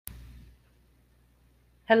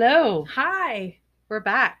Hello, Hi. we're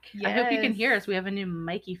back. I hope you can Yes. hear us. We have a new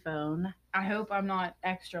mic phone. I hope I'm not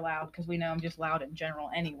extra loud because we know I'm just loud in general,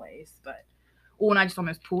 anyways. But and I just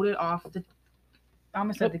almost pulled it off the. I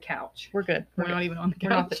almost said the couch. We're good. We're not even on the We're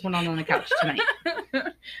couch. not on the couch tonight.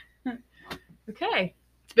 Okay,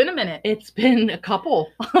 it's been a minute. It's been a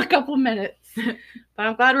couple minutes, but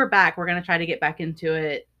I'm glad we're back. We're gonna try to get back into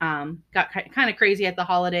it. Got kind of crazy at the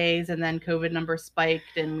holidays, and then COVID numbers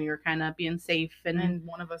spiked, and we were kind of being safe, And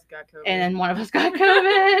one of us got COVID. and then one of us got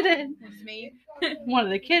COVID, and It's me. one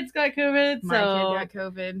of the kids got COVID. My kid got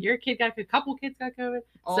COVID. Your kid got a couple kids got COVID.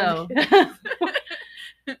 All So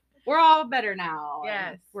we're all better now.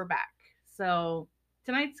 Yes. We're back. So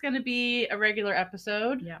tonight's going to be a regular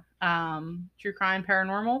episode. Yeah. True crime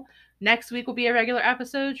paranormal. Next week will be a regular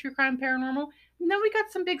episode, true crime paranormal. And then we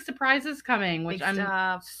got some big surprises coming, which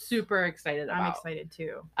I'm super excited about. I'm excited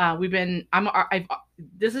too.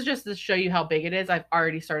 This is just to show you how big it is. I've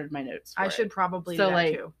already started my notes. I should probably do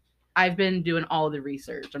that too. I've been doing all the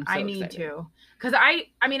research. I need to, because I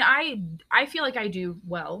feel like I do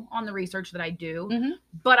well on the research that I do,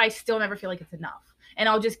 but I still never feel like it's enough. And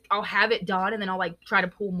I'll have it done, and then I'll try to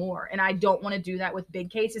pull more. And I don't want to do that with big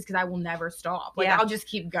cases because I will never stop. I'll just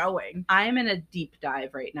keep going. I'm in a deep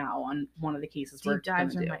dive right now on one of the cases. Deep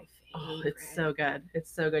dives are my favorite. Oh, it's so good. It's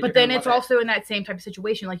so good. But then it's also in that same type of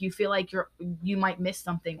situation. Like, you feel like you might miss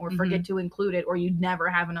something or forget to include it, or you never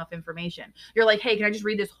have enough information. You're like, hey, can I just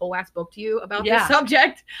read this whole ass book to you about this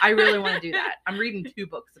subject? I really want to do that. I'm reading 2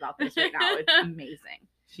 books about this right now. It's amazing.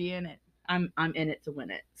 She in it. I'm in it to win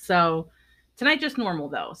it. So tonight, just normal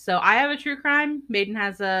though. So I have a true crime. Maiden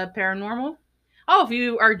has a paranormal. Oh, if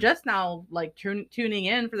you are just now tuning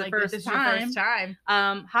in for the first time,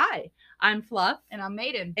 hi, I'm Fluff, and I'm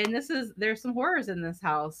Maiden, and there's some horrors in this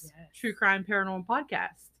house. Yes. True crime paranormal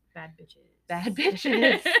podcast. Bad bitches. Bad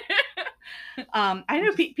bitches. I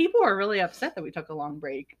know people are really upset that we took a long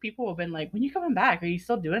break. People have been like, "When you coming back? Are you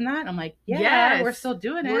still doing that?" And I'm like, "Yeah, we're still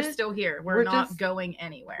doing it. We're still here. We're not going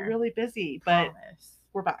anywhere. Really busy, but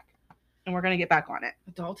we're back." And we're going to get back on it.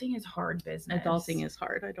 Adulting is hard business. Adulting is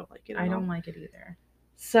hard. I don't like it. I don't like it either.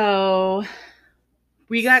 So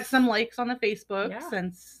we got some likes on the Facebook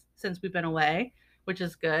since we've been away, which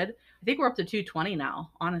is good. I think we're up to 220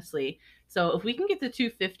 now, honestly. So if we can get to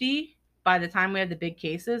 250 by the time we have the big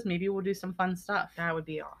cases, maybe we'll do some fun stuff. That would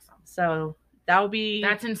be awesome. So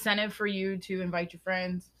that's incentive for you to invite your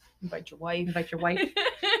friends, invite your wife.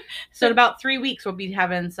 So in about 3 weeks, we'll be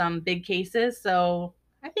having some big cases. So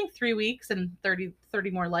I think 3 weeks and 30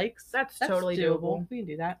 more likes. That's totally doable. We can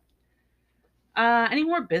do that. Any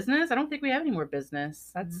more business? I don't think we have any more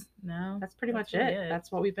business. That's pretty much it.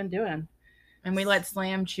 That's what we've been doing. And we let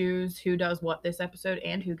Slam choose who does what this episode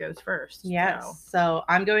and who goes first. Yes. So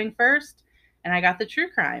I'm going first, and I got the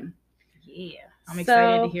true crime. Yeah. I'm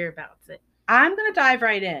excited to hear about it. I'm going to dive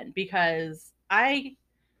right in because I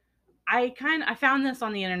found this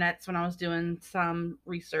on the internet when I was doing some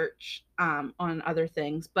research on other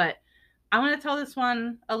things, but I want to tell this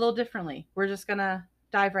one a little differently. We're just going to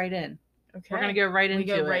dive right in. Okay. We're going to go right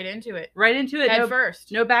into it. Right into it. Head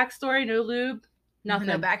first. No backstory, no lube, nothing.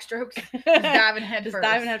 No backstrokes. Just diving head first. Just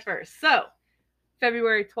diving head first. So,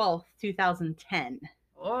 February 12th, 2010.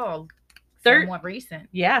 Oh, somewhat recent.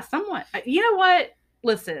 Yeah, somewhat. You know what?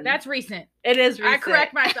 Listen. That's recent. It is recent. I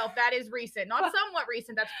correct myself. That is recent. Not somewhat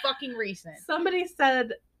recent. That's fucking recent. Somebody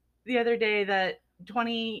said the other day that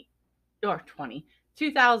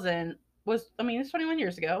 2000 was, it's 21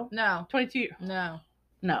 years ago. No. 22.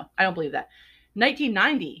 No, I don't believe that.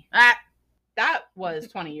 1990. That was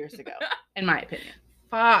 20 years ago, in my opinion.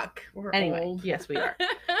 Fuck. We're old. Yes, we are.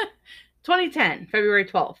 2010, February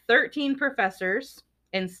 12th. 13 professors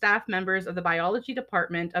and staff members of the biology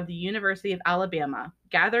department of the University of Alabama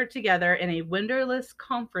gathered together in a windowless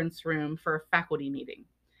conference room for a faculty meeting.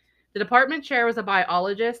 The department chair was a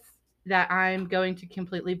biologist that I'm going to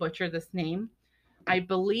completely butcher this name. I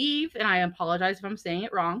believe, and I apologize if I'm saying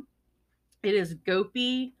it wrong, it is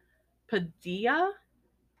Gopi Padilla.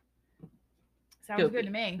 Sounds good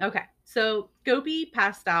to me. Okay, so Gopi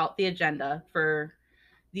passed out the agenda for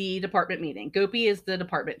the department meeting. Gopi is the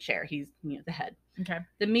department chair. He's the head. Okay.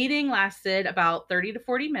 The meeting lasted about 30 to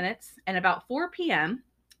 40 minutes, and about 4 p.m.,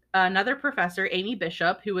 another professor, Amy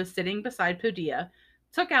Bishop, who was sitting beside Padilla,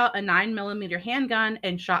 took out a 9mm handgun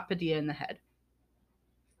and shot Padilla in the head.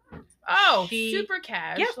 Oh, super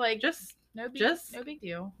cash. Yeah, no big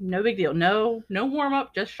deal. No big deal. No warm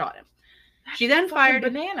up, just shot him. She then fired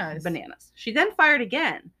bananas. She then fired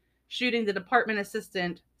again, shooting the department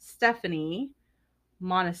assistant Stephanie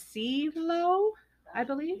Montecillo, I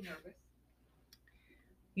believe.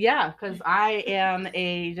 Yeah, because I am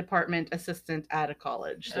a department assistant at a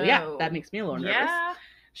college. So yeah, that makes me a little nervous. Yeah.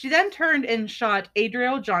 She then turned and shot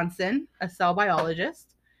Adriel Johnson, a cell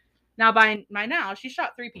biologist. Now, by now, she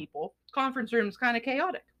shot 3 people. Conference room's kind of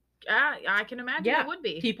chaotic. I can imagine it would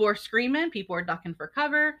be. People are screaming. People are ducking for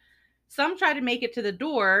cover. Some try to make it to the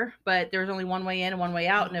door, but there's only one way in and one way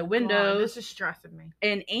out, no windows. God, this is stressing me.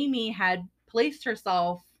 And Amy had placed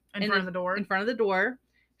herself in front of the door. In front of the door.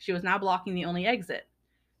 She was now blocking the only exit.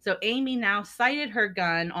 So Amy now sighted her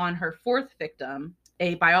gun on her 4th victim,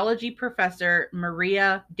 a biology professor,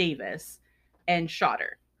 Maria Davis, and shot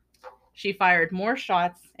her. She fired more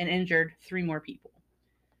shots and injured 3 more people.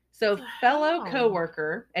 So fellow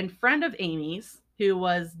co-worker and friend of Amy's, who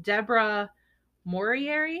was Deborah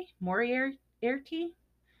Moriarty,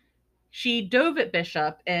 she dove at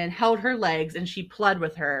Bishop and held her legs, and she pled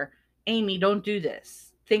with her, Amy, don't do this.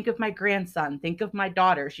 Think of my grandson. Think of my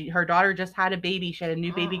daughter. Her daughter just had a baby. She had a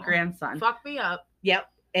new baby grandson. Fuck me up. Yep.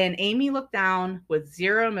 And Amy looked down with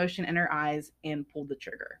zero emotion in her eyes and pulled the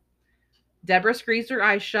trigger. Deborah squeezed her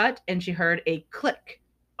eyes shut, and she heard a click.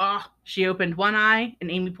 She opened one eye, and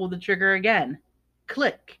Amy pulled the trigger again.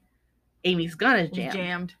 Click. Amy's gun is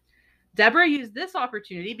jammed. Deborah used this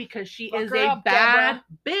opportunity because she is a bad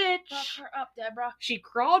bitch. Fuck her up, Deborah. She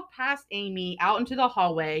crawled past Amy out into the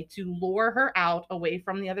hallway to lure her out away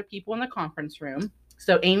from the other people in the conference room.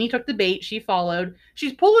 So Amy took the bait. She followed.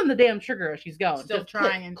 She's pulling the damn trigger as she's going. Still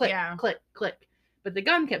trying. Click, click. But the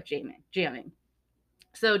gun kept jamming.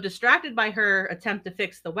 So distracted by her attempt to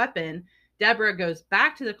fix the weapon, Deborah goes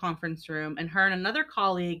back to the conference room, and her and another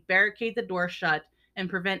colleague barricade the door shut and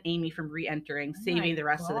prevent Amy from re-entering, saving the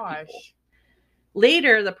rest of the people.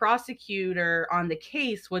 Later, the prosecutor on the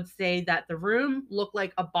case would say that the room looked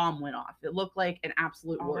like a bomb went off. It looked like an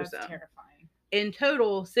absolute war zone. Terrifying. In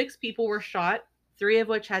total, 6 people were shot, 3 of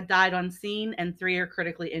which had died on scene, and 3 are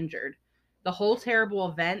critically injured. The whole terrible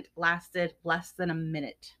event lasted less than a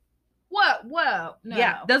minute. Whoa, no.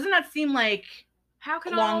 Yeah, doesn't that seem like how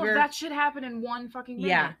can all of that shit happen in one fucking minute?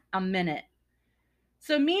 Yeah, a minute.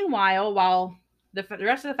 So meanwhile, while the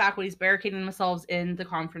rest of the faculty is barricading themselves in the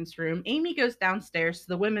conference room, Amy goes downstairs to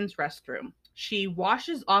the women's restroom. She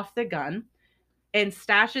washes off the gun and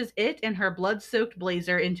stashes it and her blood-soaked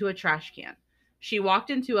blazer into a trash can. She walked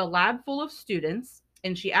into a lab full of students,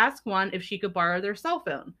 and she asked one if she could borrow their cell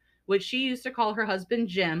phone, which she used to call her husband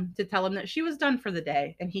Jim to tell him that she was done for the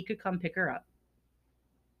day and he could come pick her up.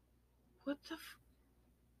 What the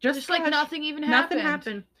Just like nothing even happened. Nothing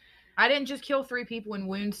happened. I didn't just kill 3 people and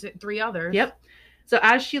wound 3 others. Yep. So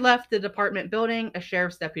as she left the department building, a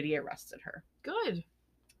sheriff's deputy arrested her. Good.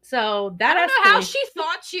 So that I don't know how she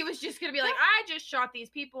thought she was just going to be like, I just shot these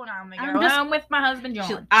people and I'm going to go home with my husband,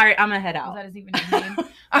 John. All right, I'm going to head out. Is that his even his name?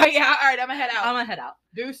 All right, I'm going to head out.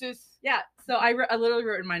 Deuces. Yeah, so I literally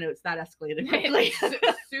wrote in my notes that escalated quickly.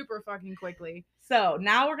 Super fucking quickly. So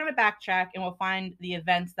now we're going to backtrack and we'll find the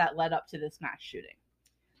events that led up to this mass shooting.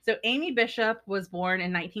 So Amy Bishop was born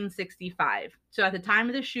in 1965. So at the time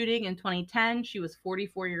of the shooting in 2010, she was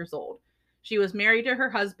 44 years old. She was married to her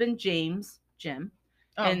husband, Jim. Jim.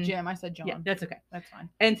 I said John. Yeah, that's okay. That's fine.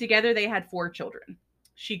 And together they had 4 children.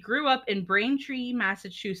 She grew up in Braintree,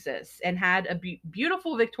 Massachusetts, and had a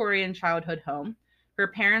beautiful Victorian childhood home. Her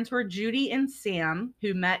parents were Judy and Sam,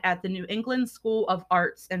 who met at the New England School of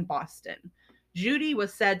Arts in Boston. Judy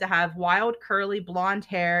was said to have wild, curly, blonde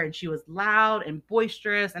hair, and she was loud and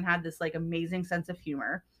boisterous and had this like amazing sense of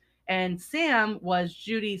humor. And Sam was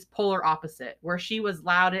Judy's polar opposite, where she was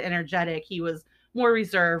loud and energetic. He was more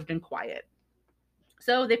reserved and quiet.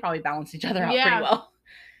 So they probably balanced each other out pretty well.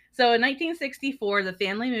 So in 1964, the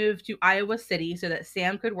family moved to Iowa City so that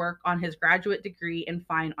Sam could work on his graduate degree in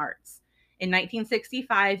fine arts. In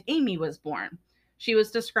 1965, Amy was born. She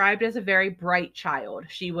was described as a very bright child.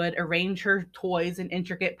 She would arrange her toys in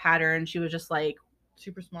intricate patterns. She was just like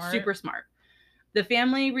super smart. The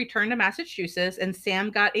family returned to Massachusetts, and Sam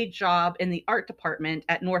got a job in the art department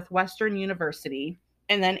at Northwestern University.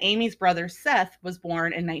 And then Amy's brother Seth was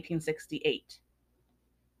born in 1968.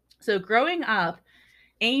 So growing up,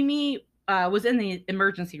 Amy was in the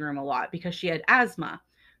emergency room a lot because she had asthma.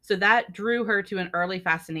 So that drew her to an early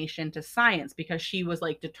fascination to science because she was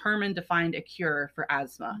like determined to find a cure for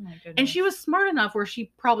asthma. Oh, and she was smart enough where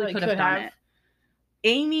she probably could have done it.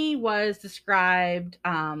 Amy was described,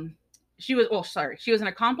 she was an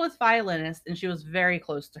accomplished violinist, and she was very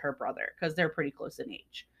close to her brother because they're pretty close in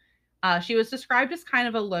age. She was described as kind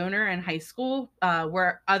of a loner in high school,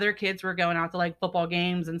 where other kids were going out to like football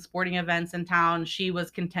games and sporting events in town. She was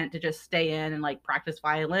content to just stay in and like practice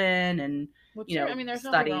violin and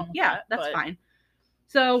study. That's fine.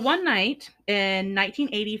 So one night in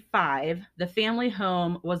 1985, the family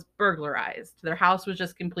home was burglarized. Their house was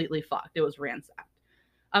just completely fucked. It was ransacked.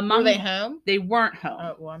 Were they home? They weren't home.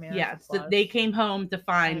 Oh, well, I mean, yes, so they came home to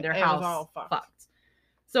find their house was all fucked.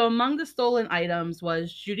 So among the stolen items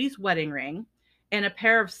was Judy's wedding ring and a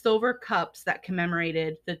pair of silver cups that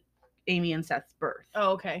commemorated the Amy and Seth's birth.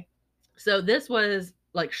 Oh, okay. So this was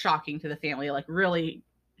like shocking to the family, like really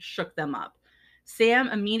shook them up. Sam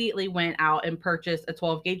immediately went out and purchased a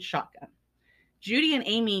 12-gauge shotgun. Judy and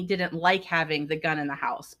Amy didn't like having the gun in the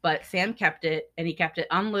house, but Sam kept it, and he kept it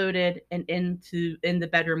unloaded and in the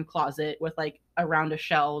bedroom closet with like a round of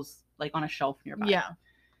shells, like on a shelf nearby. Yeah.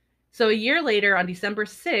 So a year later, on December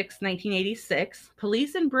 6, 1986,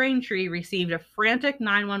 police in Braintree received a frantic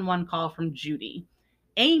 911 call from Judy.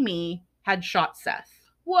 Amy had shot Seth.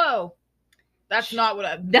 Whoa. That's not what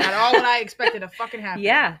at all what I expected to fucking happen.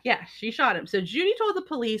 Yeah, she shot him. So Judy told the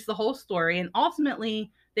police the whole story, and ultimately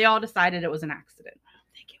they all decided it was an accident. I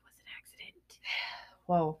don't think it was an accident.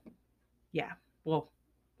 Well, yeah. Well,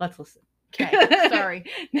 let's listen. Okay, sorry.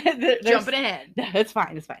 Jumping ahead. It's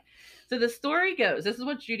fine. It's fine. So the story goes, this is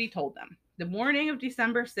what Judy told them. The morning of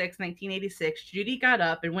December 6, 1986, Judy got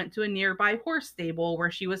up and went to a nearby horse stable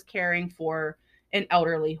where she was caring for an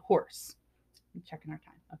elderly horse. I'm checking our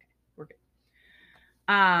time. Okay, we're good.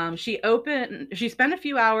 She spent a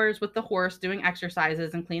few hours with the horse doing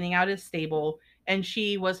exercises and cleaning out his stable, and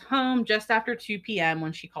she was home just after 2 p.m.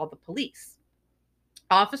 when she called the police.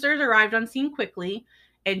 Officers arrived on scene quickly,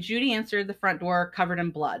 and Judy answered the front door covered in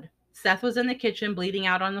blood. Seth was in the kitchen bleeding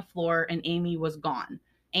out on the floor, and Amy was gone.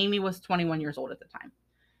 Amy was 21 years old at the time.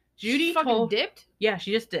 Judy dipped? Yeah,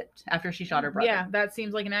 she just dipped after she shot her brother. Yeah, that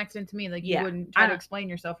seems like an accident to me. Like, you wouldn't try to explain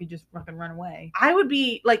yourself. You just fucking run away. I would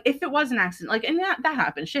be, like, if it was an accident, like, and that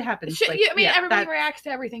happens. Shit happens. Everybody reacts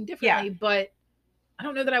to everything differently, but I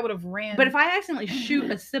don't know that I would have ran. But if I accidentally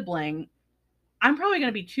shoot a sibling, I'm probably going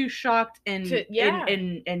to be too shocked and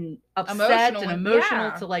upset and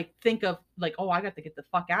emotional to like think of like, oh, I got to get the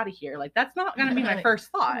fuck out of here. Like, that's not going to be my first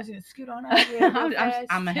thought. I'm going to scoot on out of here.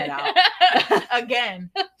 I'm going to head out. Again,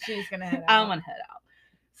 she's going to head out. I'm going to head out.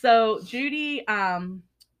 So Judy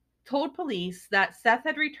told police that Seth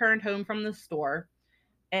had returned home from the store,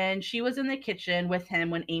 and she was in the kitchen with him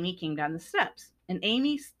when Amy came down the steps. And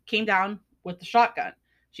Amy came down with the shotgun.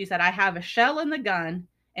 She said, I have a shell in the gun,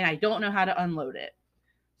 and I don't know how to unload it.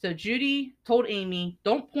 So Judy told Amy,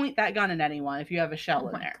 don't point that gun at anyone if you have a shell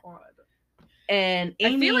in there. God. And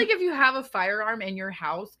Amy, I feel like if you have a firearm in your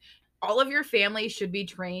house, all of your family should be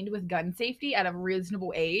trained with gun safety at a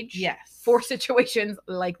reasonable age. Yes. For situations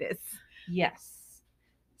like this. Yes.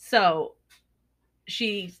 So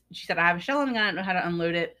she said, I have a shell in the gun, I don't know how to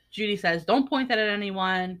unload it. Judy says, don't point that at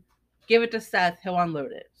anyone. Give it to Seth, he'll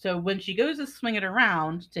unload it. So when she goes to swing it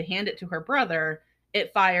around to hand it to her brother,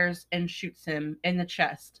 it fires and shoots him in the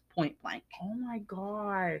chest, point blank. Oh my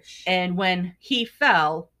gosh. And when he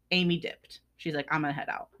fell, Amy dipped. She's like, I'm gonna head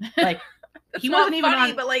out. Like, he wasn't even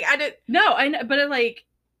on, but like, I did. No, I know, but it, like,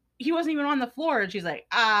 he wasn't even on the floor, and she's like,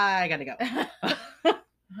 I gotta go. I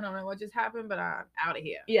don't know what just happened, but I'm out of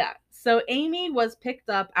here. Yeah. So Amy was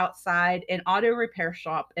picked up outside an auto repair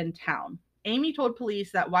shop in town. Amy told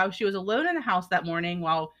police that while she was alone in the house that morning,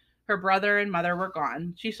 while her brother and mother were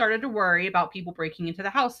gone, she started to worry about people breaking into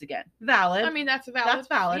the house again. Valid. I mean, that's valid. That's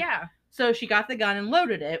valid. Yeah. So she got the gun and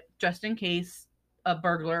loaded it just in case a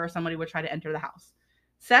burglar or somebody would try to enter the house.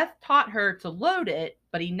 Seth taught her to load it,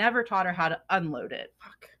 but he never taught her how to unload it.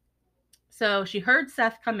 Fuck. So she heard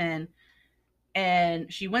Seth come in,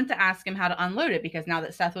 and she went to ask him how to unload it because now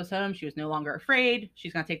that Seth was home, she was no longer afraid.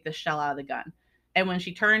 She's going to take the shell out of the gun. And when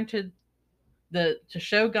she turned to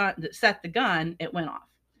show Seth the gun, it went off.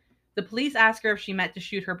 The police asked her if she meant to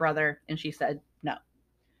shoot her brother, and she said no.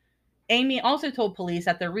 Amy also told police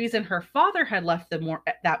that the reason her father had left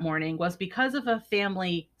that morning was because of a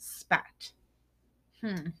family spat.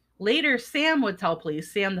 Later, Sam,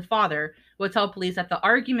 the father, would tell police that the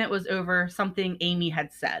argument was over something Amy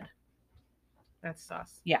had said. That's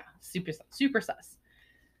sus. Yeah, super sus.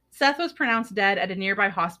 Seth was pronounced dead at a nearby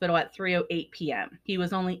hospital at 3:08 p.m. He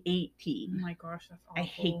was only 18. Oh my gosh, that's awful. I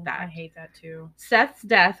hate that. I hate that too. Seth's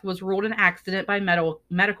death was ruled an accident by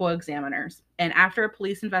medical examiners, and after a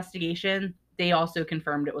police investigation, they also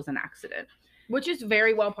confirmed it was an accident. Which is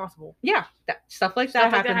very well possible. Yeah, stuff like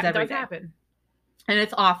that happens every day. Happen. And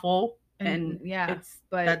it's awful. And yeah,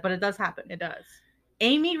 but it does happen. It does.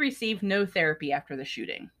 Amy received no therapy after the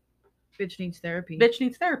shooting. Bitch needs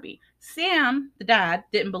therapy. Sam, the dad,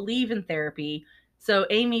 didn't believe in therapy, so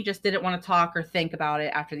Amy just didn't want to talk or think about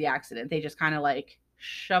it after the accident. They just kind of like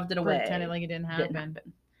shoved it away. Pretended like it didn't happen.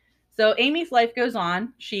 So Amy's life goes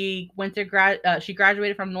on. She went to she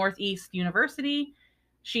graduated from Northeast University.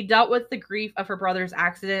 She dealt with the grief of her brother's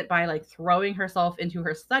accident by like throwing herself into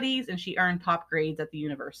her studies, and she earned top grades at the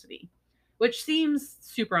university, which seems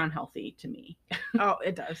super unhealthy to me. Oh,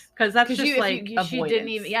 it does. Because that's just like avoidance. She didn't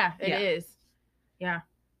even. Yeah, it is. Yeah.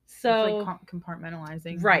 So it's like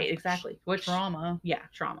compartmentalizing. Right, exactly. Which trauma. Yeah,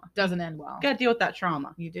 trauma. Doesn't end well. Got to deal with that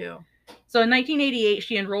trauma. You do. So in 1988,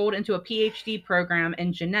 she enrolled into a PhD program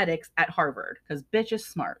in genetics at Harvard because bitch is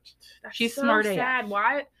smart. She's so smart sad. AF.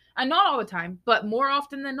 Why? And not all the time, but more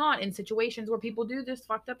often than not, in situations where people do this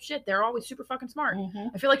fucked up shit, they're always super fucking smart. Mm-hmm.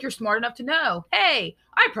 I feel like you're smart enough to know, hey,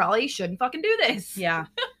 I probably shouldn't fucking do this. Yeah.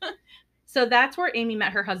 So that's where Amy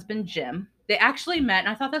met her husband, Jim. They actually met, and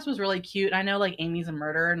I thought this was really cute. I know, like, Amy's a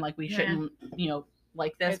murderer, and, like, we shouldn't,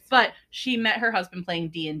 like this. But she met her husband playing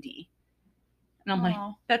D&D. And I'm like,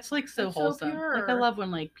 that's, like, so wholesome. So like, I love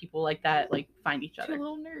when, like, people like that, like, find each other. Two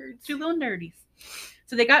little nerds. Two little nerdies.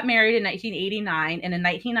 So they got married in 1989, and in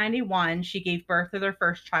 1991, she gave birth to their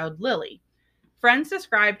first child, Lily. Friends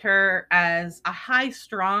described her as a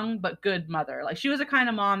high-strung but good mother. Like, she was the kind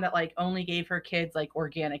of mom that, like, only gave her kids, like,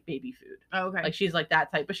 organic baby food. Oh, okay. Like, she's, like,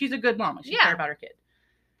 that type. But she's a good mom. Like, she cares about her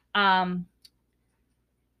kid.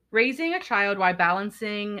 Raising a child while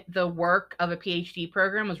balancing the work of a PhD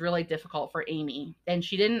program was really difficult for Amy. And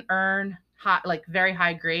she didn't earn very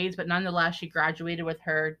high grades, but nonetheless, she graduated with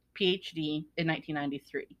her PhD in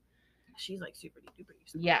 1993. She's, like, super duper.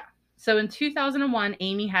 Yeah. So in 2001,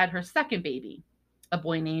 Amy had her second baby, a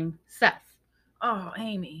boy named Seth. Oh,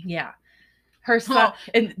 Amy. Yeah. Her son.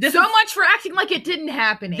 And this so much for acting like it didn't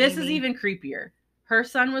happen, This is even creepier. Her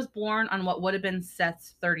son was born on what would have been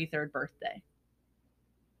Seth's 33rd birthday.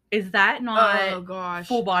 Is that not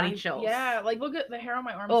full body chills? Yeah. Like, look at the hair on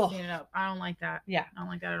my arm standing up. I don't like that. Yeah. I don't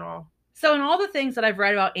like that at all. So in all the things that I've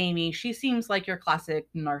read about Amy, she seems like your classic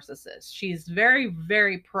narcissist. She's very,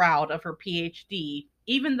 very proud of her PhD,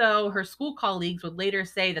 even though her school colleagues would later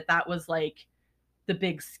say that that was like the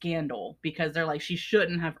big scandal because they're like, she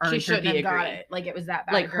shouldn't have earned her degree. She shouldn't have got it. Like, it was that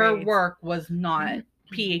bad. Like, her work was not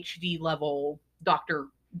PhD level,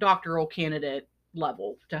 doctoral candidate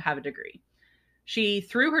level to have a degree. She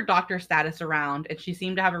threw her doctor status around, and she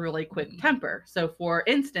seemed to have a really quick temper. So, for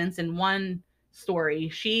instance, in one story,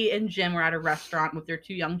 she and Jim were at a restaurant with their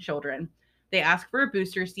two young children. They asked for a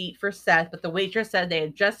booster seat for Seth, but the waitress said they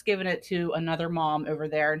had just given it to another mom over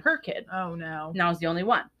there and her kid. Oh, no. And I was the only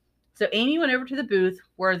one. So Amy went over to the booth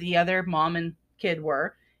where the other mom and kid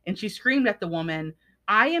were, and she screamed at the woman,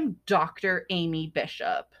 "I am Dr. Amy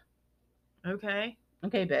Bishop." Okay.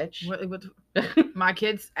 Okay, bitch. What my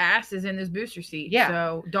kid's ass is in this booster seat. Yeah.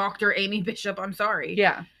 So, Dr. Amy Bishop, I'm sorry.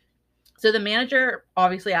 Yeah. So the manager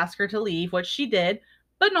obviously asked her to leave, which she did,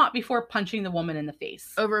 but not before punching the woman in the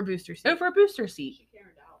face. Over a booster seat. Over a booster seat.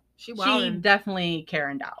 She definitely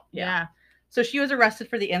Karened out. Yeah. So she was arrested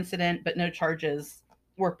for the incident, but no charges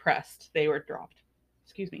were pressed. They were dropped.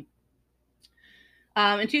 Excuse me.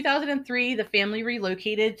 In 2003, the family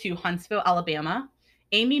relocated to Huntsville, Alabama.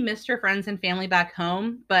 Amy missed her friends and family back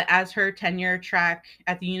home, but as her tenure track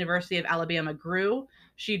at the University of Alabama grew,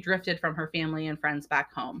 she drifted from her family and friends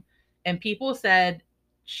back home. And people said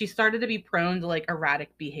she started to be prone to like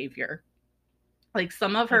erratic behavior. Like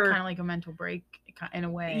some of her... kind of like a mental break in a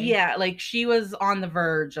way. Yeah, like she was on the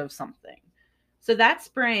verge of something. So that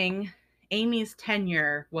spring, Amy's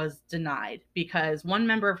tenure was denied because one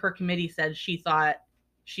member of her committee said she thought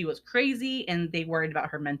she was crazy and they worried about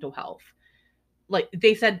her mental health. Like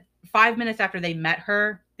they said 5 minutes after they met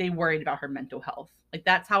her, they worried about her mental health. Like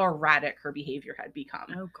that's how erratic her behavior had become.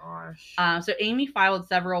 Oh gosh. So Amy filed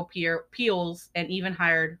several appeals and even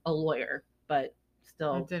hired a lawyer, but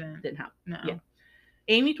still didn't happen. No. Yeah.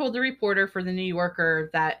 Amy told the reporter for the New Yorker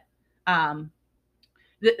that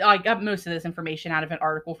I got most of this information out of an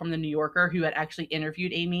article from the New Yorker who had actually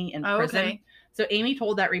interviewed Amy in prison. Okay. So Amy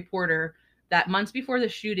told that reporter that months before the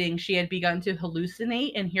shooting, she had begun to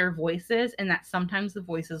hallucinate and hear voices, and that sometimes the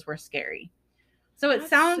voices were scary. So it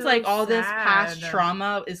sounds like all this past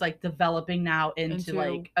trauma is like developing now into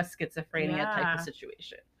like a schizophrenia type of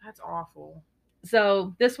situation. That's awful.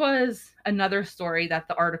 So this was another story that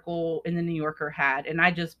the article in the New Yorker had, and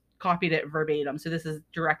I just copied it verbatim. So this is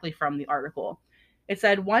directly from the article. It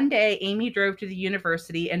said, one day, Amy drove to the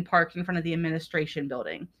university and parked in front of the administration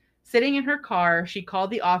building. Sitting in her car, she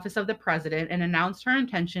called the office of the president and announced her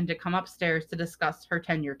intention to come upstairs to discuss her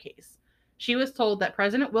tenure case. She was told that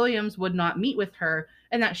President Williams would not meet with her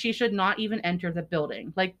and that she should not even enter the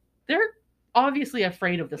building. Like, they're obviously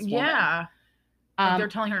afraid of this woman. Yeah. Like they're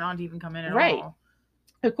telling her not to even come in at all.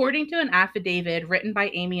 According to an affidavit written by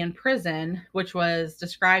Amy in prison, which was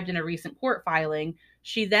described in a recent court filing,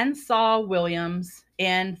 She then saw Williams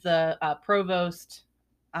and the provost,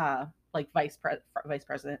 vice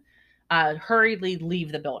president, hurriedly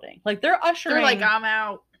leave the building. Like they're ushering. They're like, I'm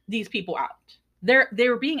out. These people out. They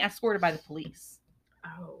were being escorted by the police.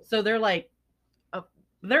 Oh. So they're like,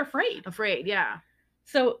 they're afraid. Afraid, yeah.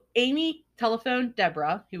 So Amy telephoned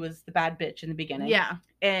Deborah, who was the bad bitch in the beginning. Yeah.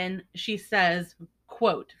 And she says,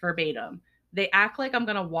 quote, verbatim, "They act like I'm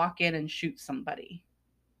going to walk in and shoot somebody."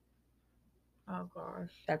 Oh,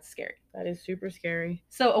 gosh. That's scary. That is super scary.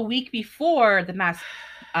 So a week before the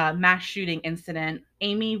mass shooting incident,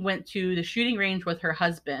 Amy went to the shooting range with her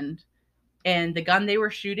husband, and the gun they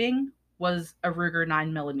were shooting was a Ruger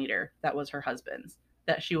 9mm that was her husband's,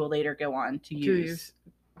 that she will later go on to use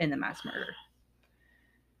in the mass murder.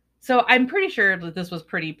 So I'm pretty sure that this was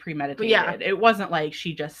pretty premeditated. Yeah. It wasn't like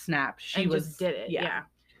she just snapped. She just did it. Yeah.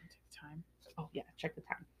 Time. Oh, yeah. Check the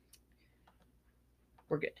time.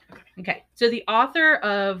 We're good. Okay. So the author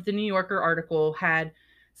of the New Yorker article had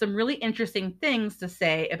some really interesting things to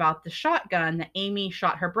say about the shotgun that Amy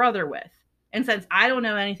shot her brother with. And since I don't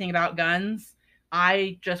know anything about guns,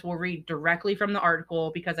 I just will read directly from the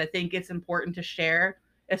article because I think it's important to share,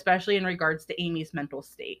 especially in regards to Amy's mental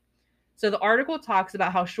state. So the article talks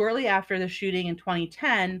about how shortly after the shooting in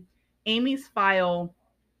 2010, Amy's file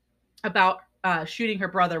about shooting her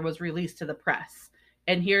brother was released to the press.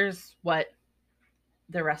 And here's what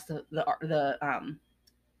the rest of the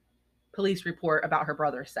police report about her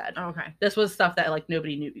brother said. Oh, okay. This was stuff that like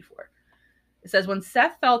nobody knew before. It says, when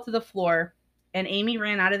Seth fell to the floor and Amy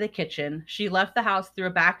ran out of the kitchen, she left the house through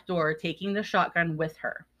a back door, taking the shotgun with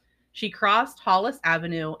her. She crossed Hollis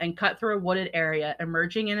Avenue and cut through a wooded area,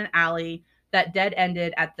 emerging in an alley that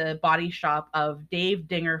dead-ended at the body shop of Dave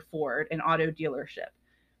Dinger Ford, an auto dealership.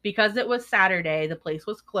 Because it was Saturday, the place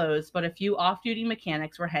was closed, but a few off-duty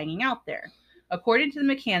mechanics were hanging out there. According to the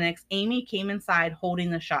mechanics, Amy came inside holding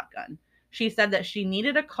the shotgun. She said that she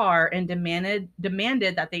needed a car and demanded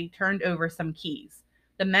that they turned over some keys.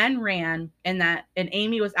 The men ran, and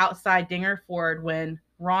Amy was outside Dinger Ford when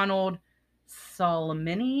Ronald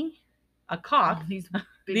Solomini, a cop, these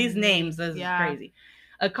names is crazy,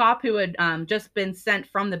 a cop who had just been sent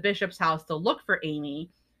from the bishop's house to look for Amy,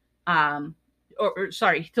 to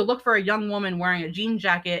look for a young woman wearing a jean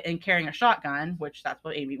jacket and carrying a shotgun, which that's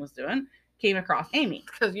what Amy was doing, came across Amy.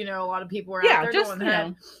 Because, a lot of people were out there just, doing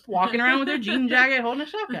that. Walking around with their jean jacket holding a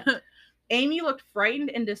shotgun. Amy looked frightened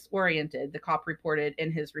and disoriented, the cop reported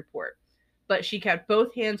in his report, but she kept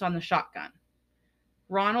both hands on the shotgun.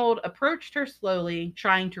 Ronald approached her slowly,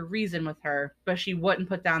 trying to reason with her, but she wouldn't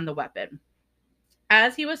put down the weapon.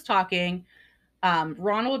 As he was talking,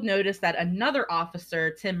 Ronald noticed that another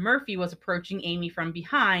officer, Tim Murphy, was approaching Amy from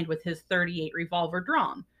behind with his .38 revolver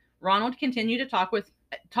drawn. Ronald continued to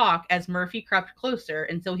talk as Murphy crept closer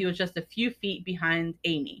until he was just a few feet behind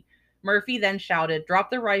Amy. Murphy then shouted, "Drop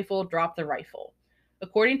the rifle, drop the rifle."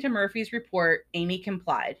 According to Murphy's report, Amy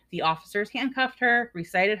complied. The officers handcuffed her,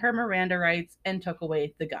 recited her Miranda rights, and took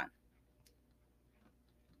away the gun.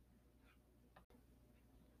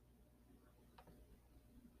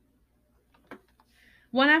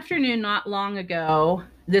 One afternoon not long ago,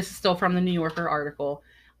 this is still from the New Yorker article,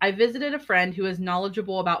 I visited a friend who is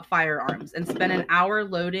knowledgeable about firearms and spent an hour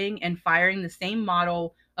loading and firing the same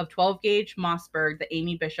model of 12-gauge Mossberg that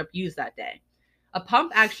Amy Bishop used that day. A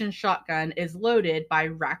pump-action shotgun is loaded by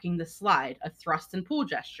racking the slide, a thrust and pull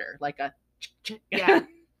gesture, like a yeah.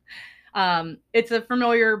 It's a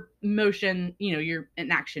familiar motion, you're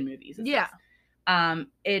in action movies. Yeah.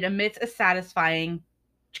 It emits a satisfying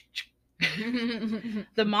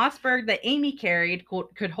The Mossberg that Amy carried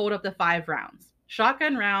could hold up to 5 rounds.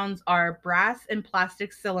 Shotgun rounds are brass and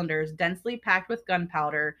plastic cylinders densely packed with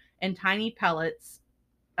gunpowder and tiny pellets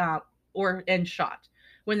and shot.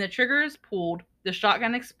 When the trigger is pulled, the shot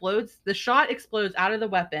explodes out of the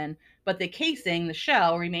weapon, but the casing, the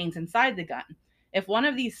shell, remains inside the gun. If one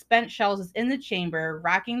of these spent shells is in the chamber,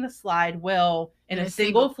 racking the slide will, in a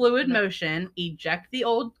single fluid motion, eject the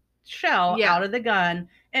old shell out of the gun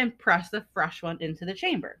and press the fresh one into the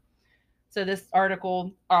chamber. So this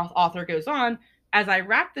article author goes on, as I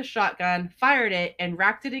racked the shotgun, fired it, and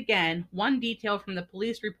racked it again, one detail from the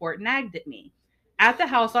police report nagged at me. At the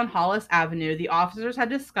house on Hollis Avenue, the officers had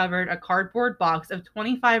discovered a cardboard box of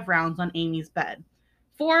 25 rounds on Amy's bed.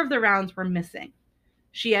 4 of the rounds were missing.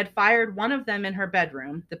 She had fired one of them in her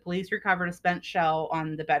bedroom. The police recovered a spent shell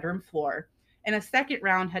on the bedroom floor, and a second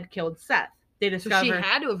round had killed Seth. They discovered. So she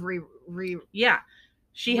had to have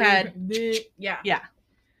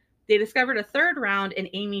They discovered a third round in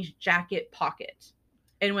Amy's jacket pocket.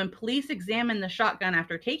 And when police examined the shotgun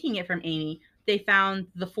after taking it from Amy, they found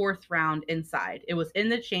the 4th round inside. It was in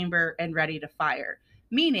the chamber and ready to fire.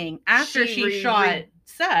 Meaning, after she shot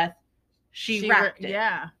Seth, she racked it.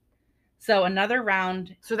 Yeah. So another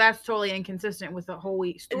round. So that's totally inconsistent with the whole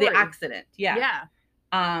story. The accident. Yeah. Yeah.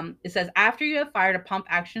 It says, after you have fired a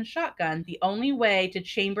pump-action shotgun, the only way to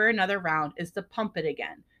chamber another round is to pump it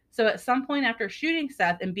again. So at some point after shooting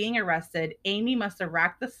Seth and being arrested, Amy must have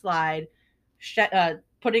racked the slide, ejecting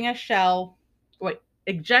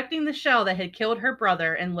the shell that had killed her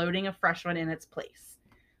brother and loading a fresh one in its place.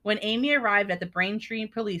 When Amy arrived at the Braintree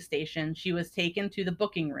police station, she was taken to the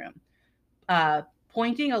booking room.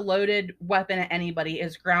 Pointing a loaded weapon at anybody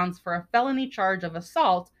is grounds for a felony charge of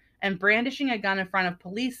assault, and brandishing a gun in front of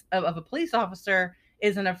a police officer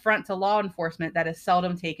is an affront to law enforcement that is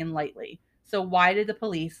seldom taken lightly. So why did the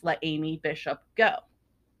police let Amy Bishop go?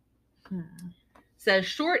 Says,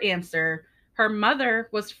 short answer, her mother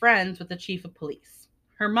was friends with the chief of police.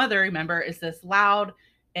 Her mother, remember, is this loud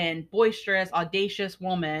and boisterous, audacious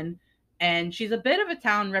woman, and she's a bit of a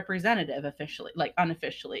town representative officially, like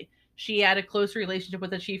unofficially. She had a close relationship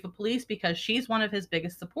with the chief of police because she's one of his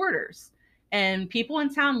biggest supporters. And people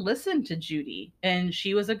in town listened to Judy, and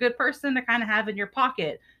she was a good person to kind of have in your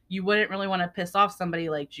pocket. You wouldn't really want to piss off somebody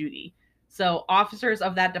like Judy. So officers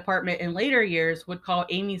of that department in later years would call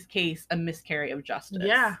Amy's case a miscarriage of justice.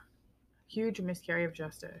 Yeah. Huge miscarriage of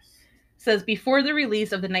justice. Says, before the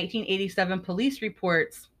release of the 1987 police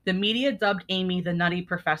reports, the media dubbed Amy the Nutty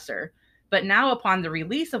Professor. But now upon the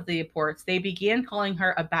release of the reports, they began calling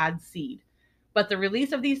her a bad seed. But the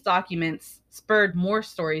release of these documents spurred more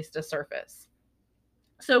stories to surface.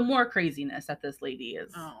 So more craziness that this lady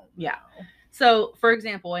is. Oh, yeah. No. So, for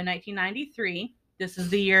example, in 1993, this is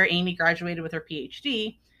the year Amy graduated with her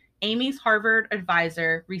PhD, Amy's Harvard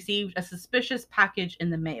advisor received a suspicious package in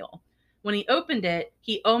the mail. When he opened it,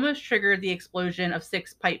 he almost triggered the explosion of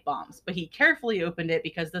 6 pipe bombs, but he carefully opened it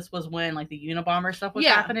because this was when like the Unabomber stuff was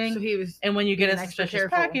happening. So he was, and when you get a suspicious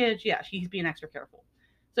package, he's being extra careful.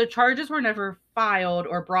 So charges were never filed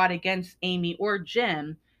or brought against Amy or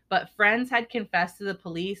Jim, but friends had confessed to the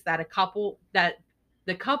police that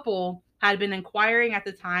the couple had been inquiring at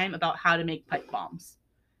the time about how to make pipe bombs.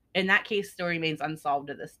 And that case still remains unsolved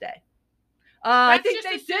to this day. I think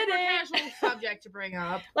they did it. Casual subject to bring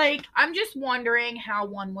up. Like, I'm just wondering how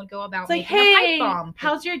one would go about making a pipe bomb.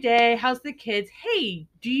 How's your day? How's the kids? Hey,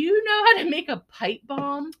 do you know how to make a pipe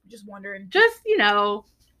bomb? Just wondering. Just,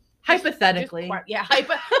 hypothetically.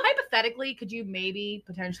 Hypothetically, could you maybe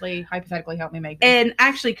potentially hypothetically help me make this? And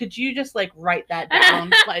actually, could you just write that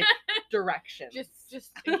down, directions?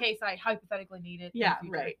 Just in case I hypothetically need it. Yeah,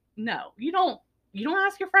 right. No, you don't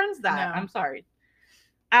ask your friends that. No. I'm sorry.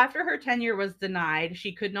 After her tenure was denied,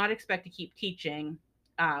 she could not expect to keep teaching.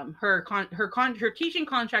 Her teaching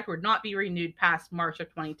contract would not be renewed past March of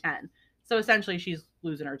 2010. So essentially, she's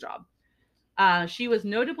losing her job. She was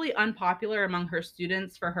notably unpopular among her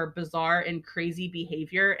students for her bizarre and crazy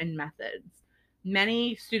behavior and methods.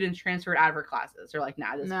 Many students transferred out of her classes. They're like,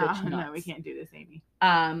 nah, this bitch nuts. No, we can't do this, Amy.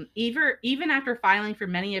 Even after filing for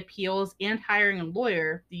many appeals and hiring a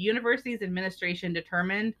lawyer, the university's administration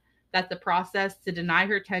determined that the process to deny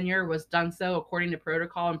her tenure was done so according to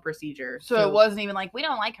protocol and procedure. So it wasn't even like, we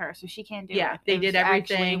don't like her, so she can't do it. Yeah, they did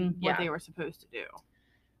everything what they were supposed to do.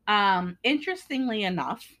 Interestingly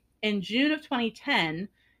enough, in June of 2010,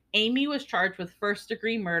 Amy was charged with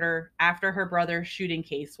first-degree murder after her brother's shooting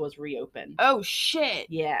case was reopened. Oh, shit.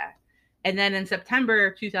 Yeah. And then in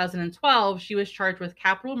September 2012, she was charged with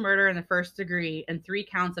capital murder in the first degree and 3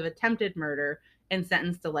 counts of attempted murder and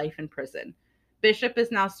sentenced to life in prison. Bishop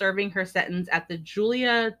is now serving her sentence at the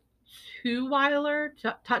Julia Tutwiler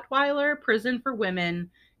Prison for Women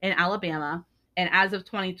in Alabama. And as of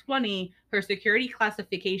 2020, her security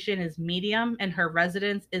classification is medium and her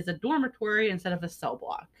residence is a dormitory instead of a cell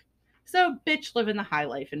block. So, bitch living the high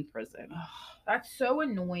life in prison. Ugh, that's so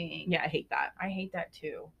annoying. Yeah, I hate that. I hate that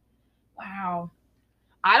too. Wow.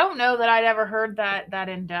 I don't know that I'd ever heard that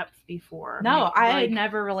in depth before. No, I had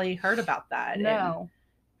never really heard about that. No.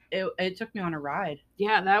 It took me on a ride.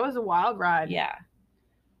 Yeah, that was a wild ride. Yeah.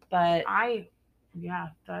 But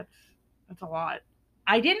that's a lot.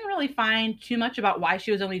 I didn't really find too much about why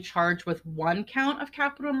she was only charged with 1 count of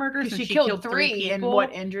capital murder. She killed 3 people.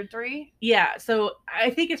 And injured 3? Yeah, so I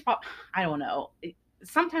think it's probably, I don't know.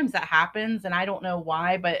 Sometimes that happens, and I don't know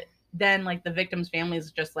why, but then, the victim's family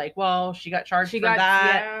is just like, well, she got charged for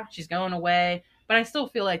that. Yeah. She's going away. But I still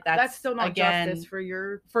feel like that's still not justice for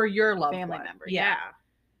your loved family one. member. Yeah.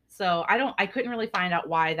 So I couldn't really find out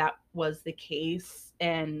why that was the case,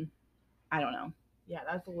 and I don't know. Yeah,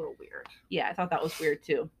 that's a little weird. Yeah, I thought that was weird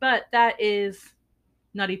too. But that is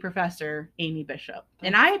Nutty Professor Amy Bishop.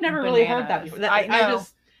 And I had never really heard that before.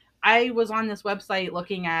 I was on this website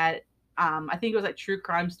looking at I think it was like true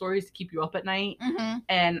crime stories to keep you up at night. Mm-hmm.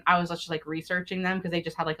 And I was just like researching them because they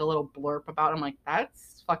just had like a little blurb about them. Like,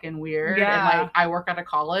 that's fucking weird. Yeah. And like I work at a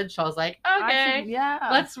college, so I was like, okay,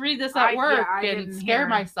 let's read this at work and scare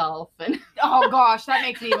myself. And oh gosh, that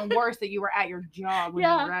makes it even worse that you were at your job when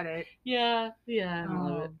you read it. Yeah. I don't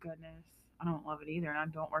love it. Goodness, I don't love it either, and I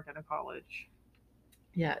don't work at a college.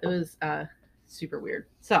 Yeah, it was super weird.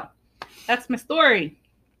 So that's my story.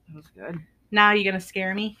 That was good. Now you gonna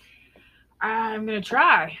scare me? I'm gonna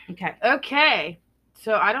try. Okay.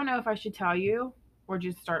 So I don't know if I should tell you or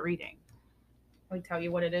just start reading. Like tell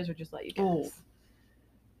you what it is or just let you guess. Ooh.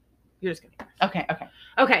 You're just gonna guess.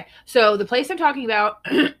 Okay. So the place I'm talking about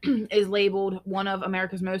is labeled one of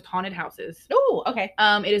America's most haunted houses. Oh, okay.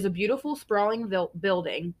 It is a beautiful, sprawling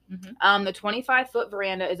building. Mm-hmm. The 25-foot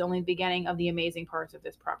veranda is only the beginning of the amazing parts of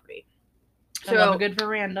this property. So, I love a good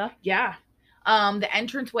veranda. Yeah. The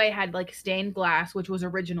entranceway had like stained glass, which was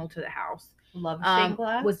original to the house. Love stained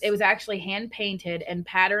glass. It was actually hand painted and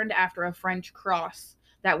patterned after a French cross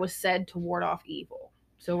that was said to ward off evil.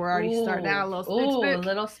 So we're already starting out a little spook. A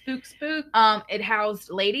little spook. It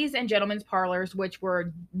housed ladies and gentlemen's parlors, which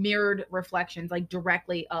were mirrored reflections, like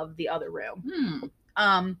directly of the other room.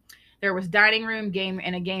 There was dining room,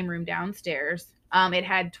 and a game room downstairs. It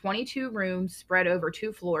had 22 rooms spread over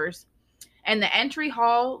 2 floors, and the entry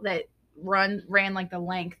hall that ran like the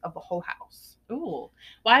length of the whole house. Ooh,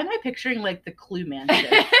 why am I picturing like the Clue Mansion?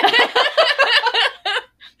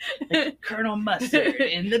 Like Colonel Mustard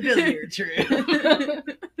in the billiards room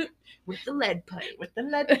with the lead pipe.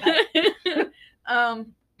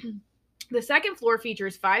 The second floor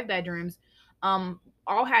features 5 bedrooms.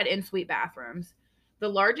 All had en-suite bathrooms. The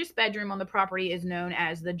largest bedroom on the property is known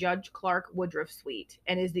as the Judge Clark Woodruff Suite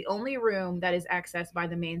and is the only room that is accessed by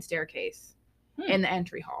the main staircase in the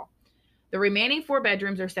entry hall. The remaining 4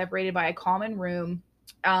 bedrooms are separated by a common room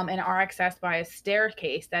and are accessed by a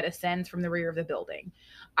staircase that ascends from the rear of the building.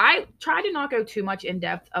 I try to not go too much in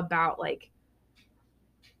depth about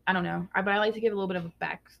I don't know, but I like to give a little bit of a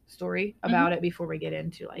backstory about it before we get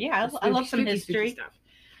into I love some history stuff.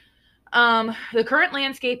 The current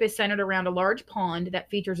landscape is centered around a large pond that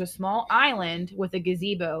features a small island with a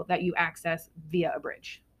gazebo that you access via a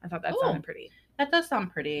bridge. I thought that sounded pretty. That does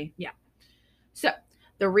sound pretty. Yeah. So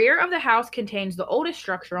the rear of the house contains the oldest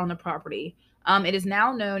structure on the property. It is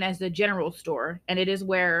now known as the General Store, and it is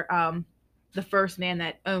where the first man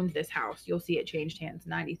that owned this house, you'll see it changed hands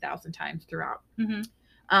 90,000 times throughout.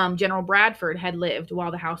 General Bradford had lived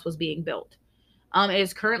while the house was being built. It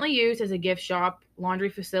is currently used as a gift shop, laundry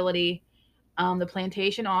facility, the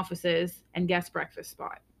plantation offices, and guest breakfast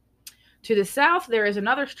spot. To the south, there is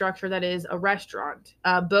another structure that is a restaurant.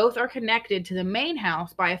 Both are connected to the main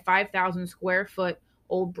house by a 5,000 square foot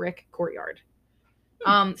old brick courtyard.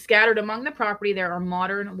 Scattered among the property, there are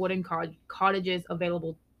modern wooden cottages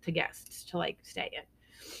available to guests to stay in.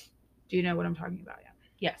 Do you know what I'm talking about yet?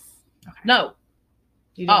 Yes. Okay. No.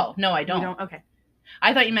 You don't? Oh, no, I don't. You don't? Okay.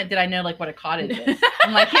 I thought you meant, did I know what a cottage is?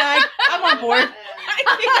 I'm like, yeah, I'm on board.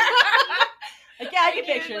 I can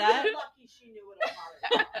picture that. Lucky she knew what a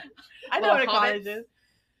cottage was. I know what a cottage is.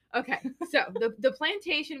 Okay, so the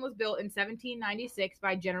plantation was built in 1796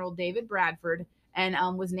 by General David Bradford and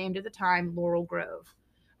was named at the time Laurel Grove.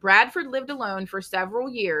 Bradford lived alone for several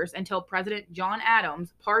years until President John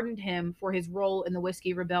Adams pardoned him for his role in the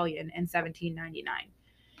Whiskey Rebellion in 1799.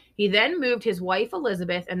 He then moved his wife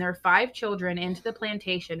Elizabeth and their 5 children into the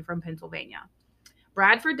plantation from Pennsylvania.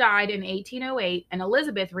 Bradford died in 1808, and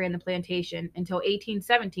Elizabeth ran the plantation until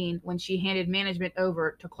 1817 when she handed management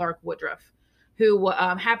over to Clark Woodruff, who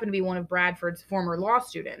happened to be one of Bradford's former law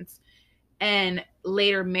students, and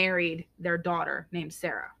later married their daughter named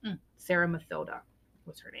Sarah. Sarah Mathilda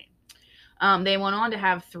was her name. They went on to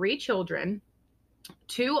have 3 children.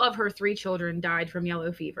 2 of her 3 children died from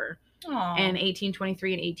yellow fever. Aww. In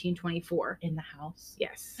 1823 and 1824. In the house?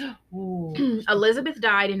 Yes. Ooh. Elizabeth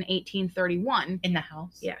died in 1831. In the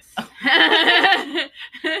house? Yes.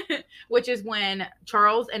 Which is when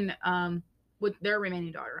Charles and with their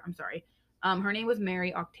remaining daughter, I'm sorry. Her name was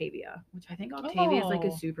Mary Octavia, which I think Octavia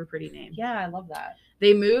is a super pretty name. Yeah, I love that.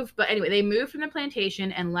 They moved from the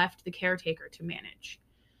plantation and left the caretaker to manage.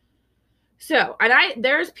 So, and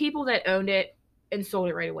there's people that owned it and sold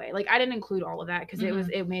it right away. I didn't include all of that because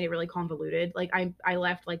it made it really convoluted. I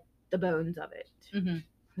left the bones of it. Mm-hmm.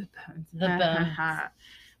 The bones.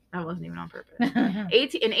 That wasn't even on purpose. In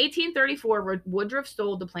 1834, Woodruff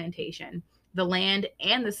sold the plantation, the land,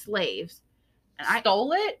 and the slaves. And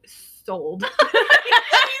Stole it? Sold. He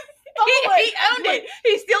owned it.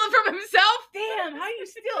 He stole it from himself. Damn, how you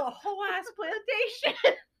steal a whole ass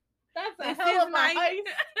plantation? That's a hell of a heist.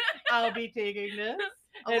 I'll be taking this.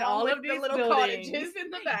 And all with of the these little buildings. cottages in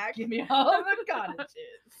the back. Give me all of the cottages.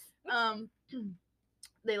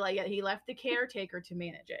 He left the caretaker to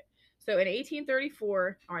manage it. So in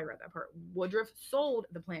 1834, I read that part. Woodruff sold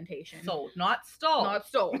the plantation. Sold, not stole. Not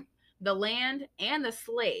stole. The land and the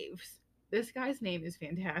slaves. This guy's name is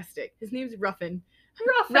fantastic. His name's Ruffin.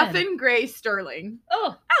 Ruffin Gray Sterling.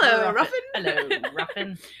 Oh, hello, Ruffin. Hello,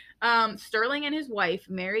 Ruffin. Sterling and his wife,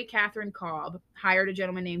 Mary Catherine Cobb, hired a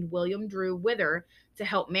gentleman named William Drew Wither to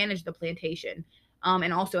help manage the plantation,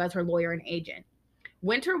 and also as her lawyer and agent.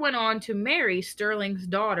 Winter went on to marry Sterling's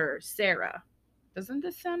daughter, Sarah. Doesn't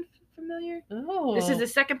this sound familiar? Oh. This is the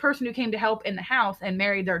second person who came to help in the house and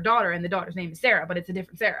married their daughter, and the daughter's name is Sarah, but it's a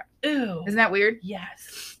different Sarah. Ew. Isn't that weird?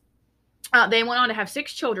 Yes. They went on to have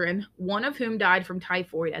 6 children, one of whom died from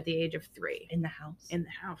typhoid at the age of 3. In the house. In the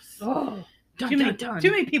house. Oh. Dun, Too dun,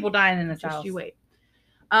 dun. many people dying in this Just house. you wait.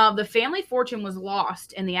 The family fortune was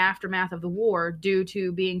lost in the aftermath of the war due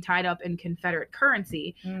to being tied up in Confederate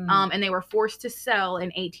currency, and they were forced to sell in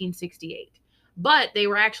 1868. But they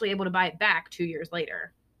were actually able to buy it back 2 years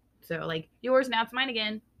later. So, like, yours, now it's mine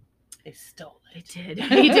again. They stole it. They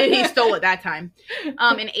did. He stole it that time. In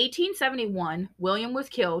 1871, William was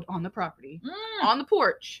killed on the property, on the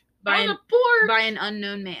porch, by an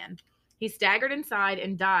unknown man. He staggered inside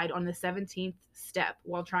and died on the 17th step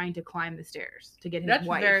while trying to climb the stairs to get his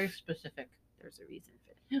wife. That's very specific. There's a reason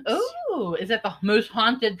for it. Oh, is that the most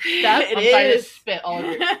haunted step? It I'm trying to is. spit all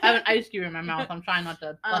over it. I have an ice cube in my mouth. I'm trying not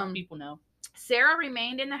to let people know. Sarah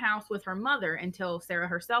remained in the house with her mother until Sarah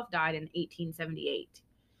herself died in 1878.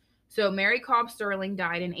 So Mary Cobb Sterling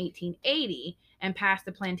died in 1880 and passed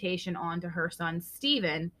the plantation on to her son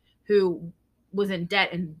Stephen, who was in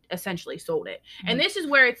debt and essentially sold it. And this is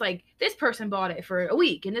where it's like, this person bought it for a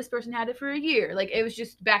week and this person had it for a year. Like, it was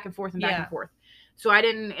just back and forth and back and forth. So I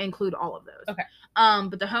didn't include all of those. Okay.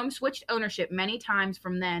 But the home switched ownership many times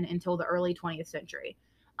from then until the early 20th century.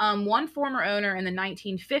 One former owner in the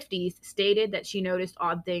 1950s stated that she noticed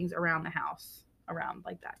odd things around the house around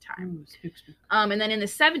like that time. Ooh, spook. And then in the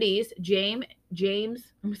 70s, James,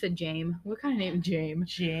 I almost said James. What kind of name?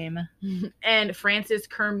 James. And Francis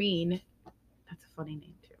Kermeen, that's a funny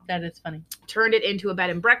name too. That is funny. Turned it into a bed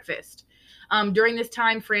and breakfast. During this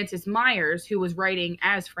time, Francis Myers, who was writing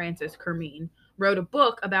as Francis Kermeen, wrote a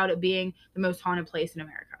book about it being the most haunted place in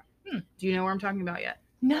America. Do you know where I'm talking about yet?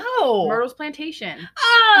 No. Myrtles Plantation.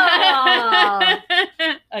 Oh.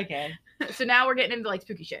 Okay. So now we're getting into like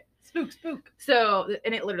spooky shit. Spook. So,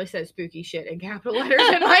 and it literally says spooky shit in capital letters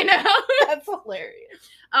in my notes. That's hilarious.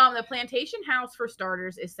 The plantation house, for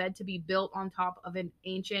starters, is said to be built on top of an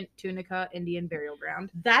ancient Tunica Indian burial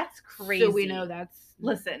ground. That's crazy. So we know that's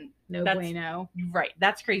no bueno. Right.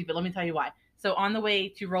 That's crazy, but let me tell you why. So on the way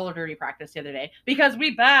to roller derby practice the other day, because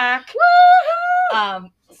we back. Woo-hoo!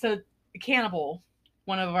 So Cannibal,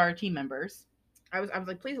 one of our team members. I was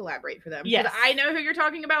like, please elaborate for them. Yes. Because I know who you're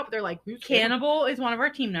talking about, but they're like, who's Cannibal is one of our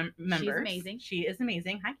team members. She's amazing. She is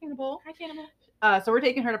amazing. Hi, Cannibal. Hi, Cannibal. So we're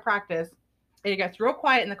taking her to practice. It gets real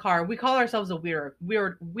quiet in the car. We call ourselves a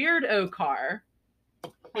weirdo car.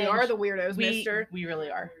 We are the weirdos, mister. We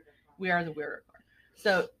really are. We are the weirdo car.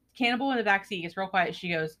 So Cannibal in the backseat gets real quiet. She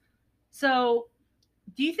goes, so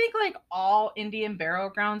do you think like all Indian burial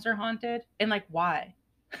grounds are haunted? And like, why?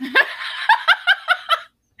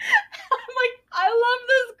 I love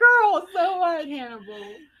this girl so much.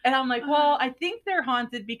 Cannibal. And I'm like, well, I think they're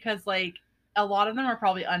haunted because like a lot of them are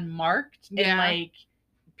probably unmarked and like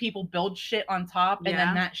people build shit on top and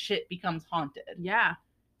then that shit becomes haunted. Yeah.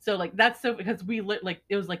 So like that's so because we like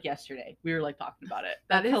it was like yesterday we were like talking about it.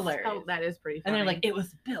 That's hilarious. Oh, that is pretty funny. And they're like, it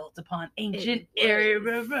was built upon ancient area.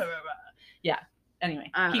 Yeah. Anyway,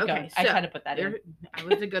 keep going. So I tried to put that in. I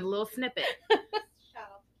was a good little snippet.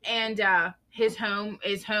 And his home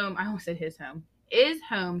is home. I almost said his home is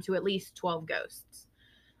home to at least 12 ghosts.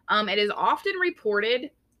 It is often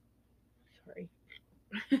reported. Sorry.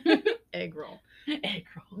 Egg roll.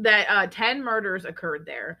 That 10 murders occurred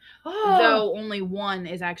there, though only one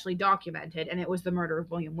is actually documented, and it was the murder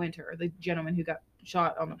of William Winter, the gentleman who got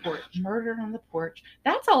shot on the porch. Murdered on the porch.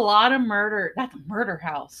 That's a lot of murder. That's a murder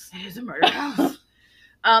house. It is a murder house.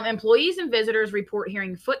 Employees and visitors report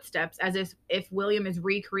hearing footsteps as if William is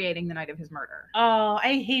recreating the night of his murder. Oh,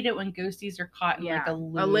 I hate it when ghosties are caught in like a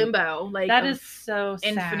limbo. Like that is so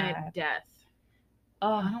infinite sad. death.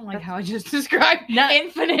 Oh, I don't like how I just described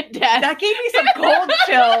infinite death. That gave me some cold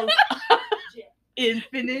chills.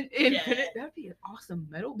 Infinite. That'd be an awesome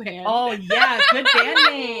metal band. Oh yeah, good band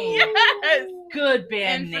name. Yes. Good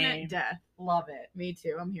band name. Infinite Death. Love it. Me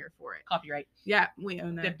too. I'm here for it. Copyright. Yeah, we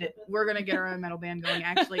own that. Dip. We're gonna get our own metal band going.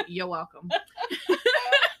 Actually, you're welcome.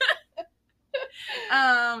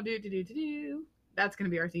 That's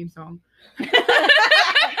gonna be our theme song.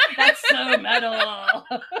 That's so metal.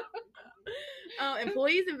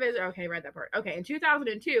 Employees and visitors. Okay, read that part. Okay, in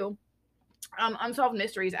 2002, Unsolved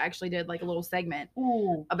Mysteries actually did like a little segment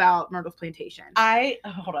about Myrtles Plantation.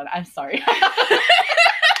 Hold on, I'm sorry.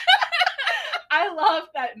 I love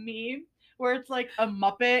that meme where it's like a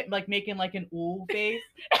Muppet like making like an ooh face.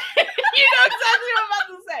 You know exactly what I'm about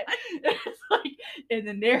to say. It's like, and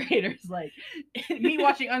the narrator's like, me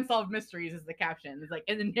watching Unsolved Mysteries is the caption. It's like,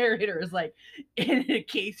 and the narrator is like, and a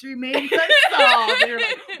case remains unsolved. And you're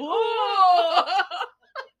like, ooh.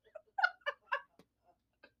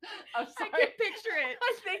 I'm sorry. I can picture it.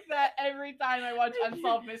 I think that every time I watch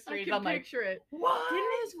Unsolved Mysteries, I'm like, picture it. what? Didn't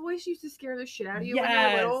his voice used to scare the shit out of you when you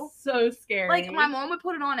were little? So scary. Like, my mom would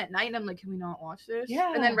put it on at night, and I'm like, can we not watch this?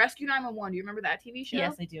 Yeah. And then Rescue 911. Do you remember that TV show?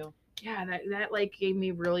 Yes, I do. Yeah, that like gave me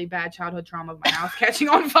really bad childhood trauma of my house catching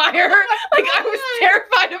on fire. Like, I was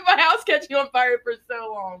terrified of my house catching on fire for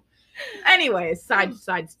so long. Anyways, side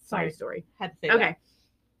story. Had to say Okay. that.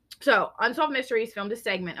 So, Unsolved Mysteries filmed a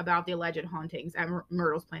segment about the alleged hauntings at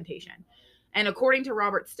Myrtles Plantation. And according to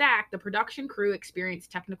Robert Stack, the production crew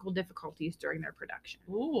experienced technical difficulties during their production.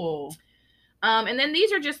 Ooh. And then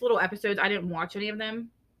these are just little episodes. I didn't watch any of them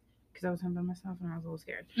because I was home by myself and I was a little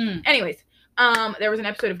scared. Anyways, there was an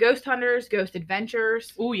episode of Ghost Hunters, Ghost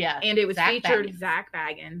Adventures. Ooh, yeah. And it was featured Baggins. Zach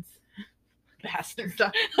Baggins. Bastard.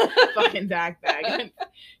 Fucking Zach Baggins.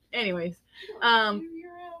 Anyways,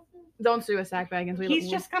 don't sue us, Zach Baggins. He's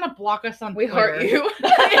just gonna block us on we Twitter. hurt you.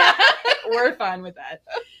 We're fine with that.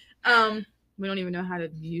 We don't even know how to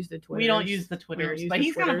use the Twitter. We don't use the Twitters, but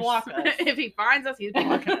he's gonna block us. If he finds us, he's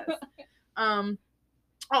blocking us.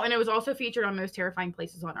 Oh, and it was also featured on Most Terrifying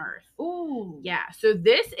Places on Earth. Ooh. Yeah. So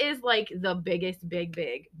this is like the biggest,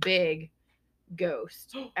 big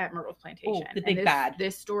ghost at Myrtles Plantation. Ooh, the big bad.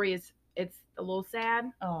 This story it's a little sad.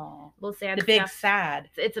 Oh. A little sad. The big stuff. sad.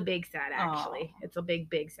 It's a big sad, actually. Aw. It's a big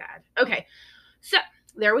sad. Okay. So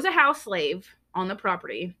there was a house slave on the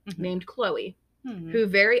property named Chloe, who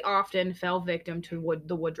very often fell victim to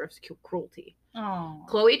the Woodruff's cruelty. Oh.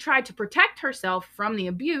 Chloe tried to protect herself from the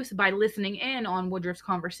abuse by listening in on Woodruff's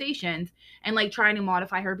conversations and like trying to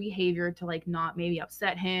modify her behavior to like not maybe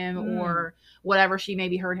upset him or whatever she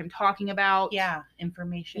maybe heard him talking about. Yeah.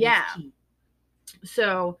 Information Yeah. is key.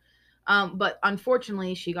 So, but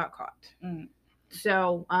unfortunately she got caught.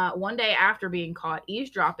 So one day after being caught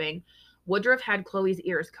eavesdropping, Woodruff had Chloe's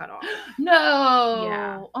ears cut off. No.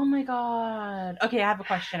 Yeah. Oh my god. Okay, I have a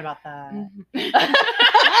question about that.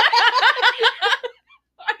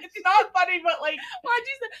 It's not funny, but like, Why'd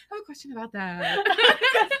you say? I have a question about that.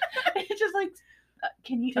 it's just like,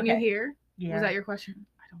 can you hear? Yeah. Was that your question?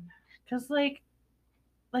 I don't know. Because like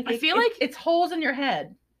I feel like it's holes in your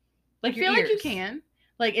head. Like I feel your like you ears. can.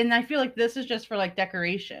 Like, and I feel like this is just for like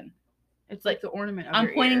decoration. It's like the ornament of I'm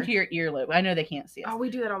your pointing ear. to your earlobe. I know they can't see us. Oh, we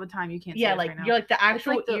do that all the time. You can't see yeah, us like right now. you're like the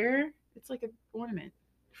actual like the- ear. It's like an ornament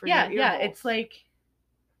for Yeah, your ear yeah. holes. It's like,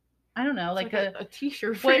 I don't know, It's like a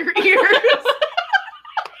t-shirt for what- your ears.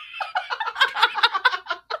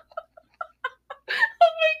 Oh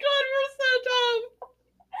my god, we're so dumb.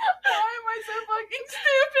 Why am I so fucking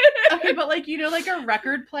stupid? Okay, but like, you know, like a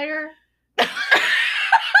record player.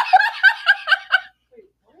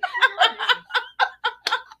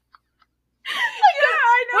 Yeah,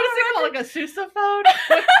 I know. What is it called? Like a sousaphone?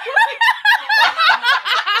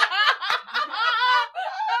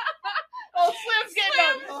 Oh, Slim's getting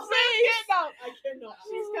up. Slim's getting up. I cannot.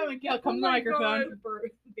 She's coming. Come to the my microphone.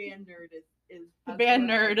 Band nerd is The band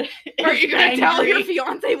nerd. Are you gonna tell angry. your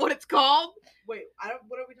fiance what it's called? Wait, I don't.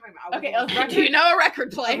 What are we talking about? Okay, a record- Do you know a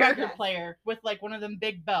record A player? record player with like one of them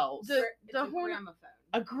big bells. The It's a horn. gramophone.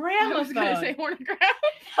 A I was gramophone. gonna say hornograph.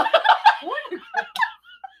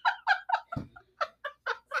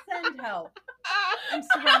 Send help. I'm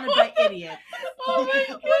surrounded by idiots. Oh my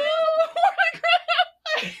god.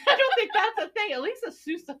 I don't think that's a thing. At least a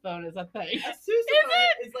sousaphone is a thing. A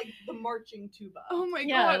sousaphone is like the marching tuba. Oh my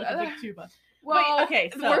Yeah, god. it's a big tuba. Well, Wait,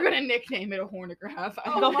 okay, so- we're gonna nickname it a hornograph. I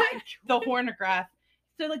Oh don't my know. The hornograph.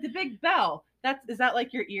 So like the big bell. Is that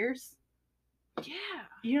like your ears? Yeah,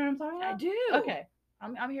 You know what I'm talking I about? do. Okay.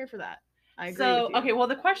 I'm here for that. I agree So with you. okay, well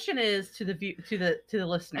the question is to the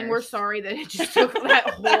listeners. And we're sorry that it just took that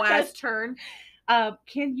whole ass turn.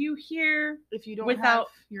 Can you hear If you don't without have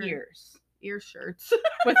your ears? ear shirts.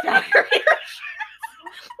 Without your ears?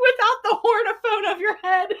 Without the hornophone of your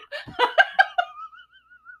head?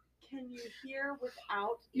 Can you hear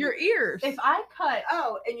without Your ears. If I cut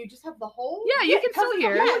Oh, and you just have the hole? Yeah, you can because still it's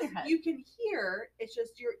hear. a Yes, head. you can hear. It's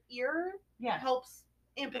just your ear yeah. helps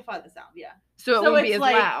amplify the sound. Yeah. So it So won't be it's as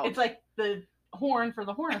like loud. it's like the horn for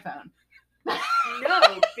the hornophone. No,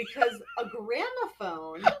 because a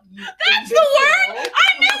gramophone. That's the word.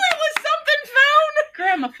 I knew it was something phone.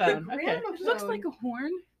 Gramophone. The Okay. gramophone It looks like a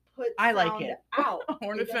horn. puts I like sound it. out. A It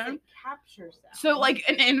hornophone. doesn't capture sound. So like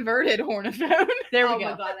an inverted hornophone. There we Oh go.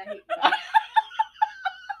 my god, I hate that.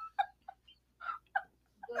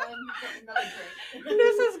 Another drink.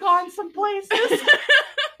 This has gone some places.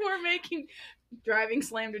 We're making driving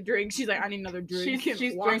slam to drink. She's like, I need another drink. She's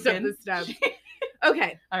And walks up drinking. the steps.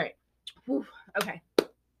 Okay. All right. Whew. Okay.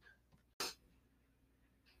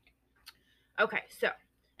 Okay. So,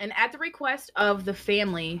 and at the request of the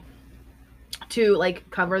family to like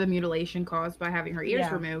cover the mutilation caused by having her ears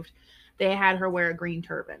Yeah. removed, they had her wear a green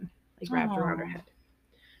turban, like wrapped around her Aw. head.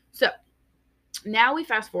 So now we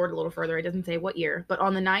fast forward a little further. It doesn't say what year, but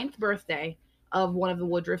on the 9th birthday of one of the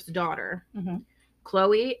Woodruff's daughter, Mhm.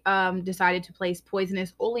 Chloe decided to place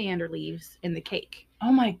poisonous oleander leaves in the cake,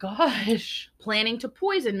 Oh my gosh. planning to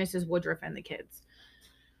poison Mrs. Woodruff and the kids.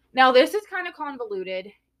 Now, this is kind of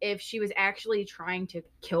convoluted if she was actually trying to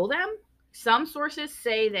kill them. Some sources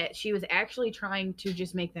say that she was actually trying to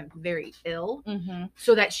just make them very ill Mm-hmm.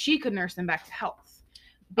 so that she could nurse them back to health.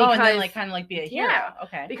 Oh, and then like kind of like be a hero. Yeah.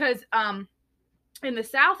 Okay. Because in the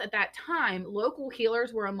South at that time, local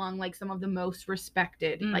healers were among like some of the most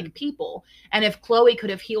respected like people. And if Chloe could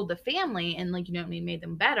have healed the family and like, you know what I mean, made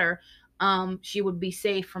them better, she would be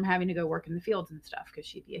safe from having to go work in the fields and stuff because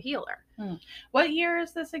she'd be a healer. What year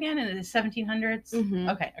is this again? In the 1700s? Mhm.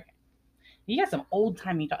 Okay. You got some old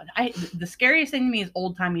timey doctors. The scariest thing to me is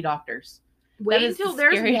old timey doctors. Wait is the until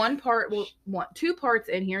there's scary- one part, well, two parts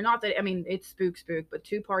in here. Not that, I mean, it's spook, but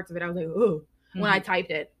two parts of it, I was like, oh, when I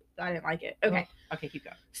typed it, I didn't like it. Okay. Okay, keep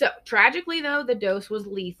going. So tragically, though, the dose was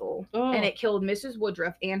lethal Oh. and it killed Mrs.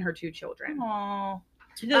 Woodruff and her 2 children. Aw.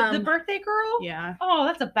 The birthday girl? Yeah. Oh,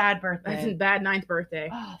 that's a bad That's birthday. a bad 9th birthday.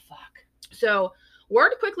 Oh, fuck. So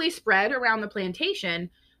word quickly spread around the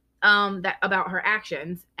plantation that about her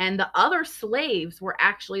actions, and the other slaves were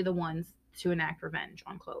actually the ones to enact revenge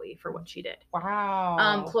on Chloe for what she did.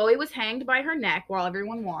 Wow. Chloe was hanged by her neck while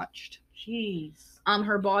everyone watched. Jeez.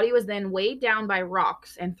 Her body was then weighed down by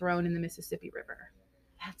rocks and thrown in the Mississippi River.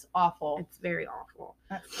 That's awful. It's very awful.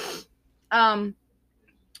 That's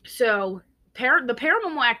So the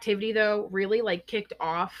paranormal activity though really like kicked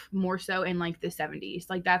off more so in like the 70s.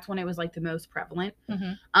 Like that's when it was like the most prevalent.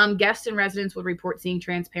 Mhm. Guests and residents would report seeing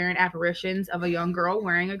transparent apparitions of a young girl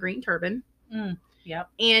wearing a green turban. Yep.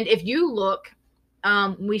 And if you look,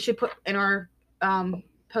 we should put in our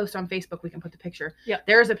post on Facebook, we can put the picture. Yep.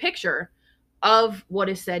 There's a picture of what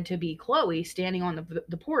is said to be Chloe standing on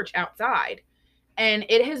the porch outside. And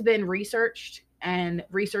it has been researched and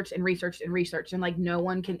researched and researched and researched. And like no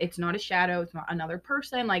one can, it's not a shadow. It's not another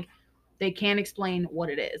person. Like they can't explain what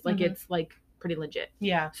it is. Like it's like pretty legit.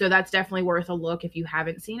 Yeah. So that's definitely worth a look if you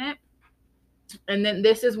haven't seen it. And then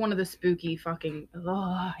this is one of the spooky fucking,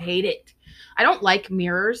 I hate it. I don't like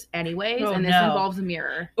mirrors anyways. Oh, and this no. involves a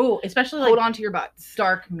mirror. Oh, especially Hold like on to your butts.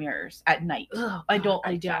 dark mirrors at night. Ugh, I don't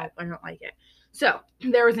I like don't. that. I don't like it. So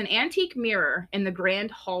there was an antique mirror in the grand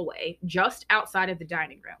hallway just outside of the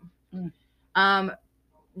dining room.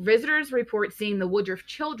 Visitors report seeing the Woodruff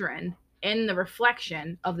children in the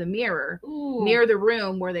reflection of the mirror Ooh. near the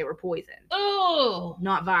room where they were poisoned. Oh.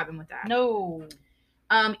 Not vibing with that. No.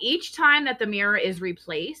 Each time that the mirror is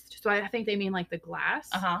replaced, so I think they mean like the glass,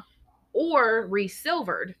 Uh-huh. or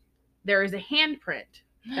resilvered, there is a handprint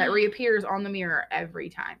that reappears on the mirror every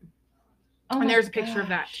time. Oh And my there's a picture of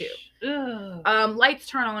that, gosh. too. Ugh. Lights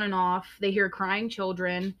turn on and off. They hear crying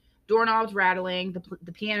children, doorknobs rattling,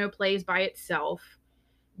 the piano plays by itself.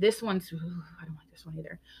 This one's, I don't like this one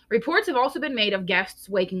either. Reports have also been made of guests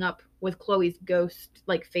waking up with Chloe's ghost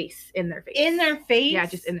like face in their face. In their face? Yeah,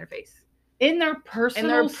 just in their face. In their personal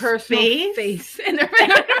In their personal space? In their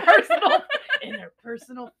personal in their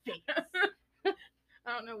personal face. I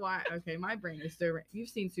don't know why. Okay, my brain is so. You've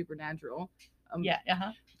seen Supernatural. Yeah,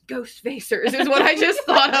 uh-huh. Ghost facers is what I just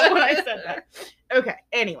thought of when I said that. Okay,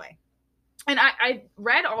 anyway. And I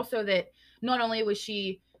read also that not only was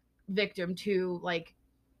she victim to like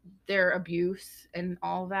their abuse and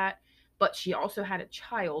all that, but she also had a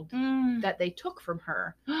child that they took from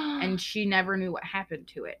her and she never knew what happened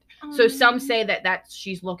to it. So some say that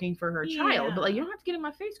she's looking for her child, but like, you don't have to get in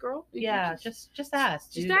my face, girl. You Yeah, just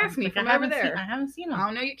ask. just dude. ask me Like, from I over haven't there. I haven't seen them. I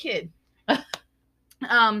don't know your kid.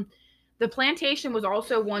 The plantation was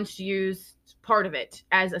also once used, part of it,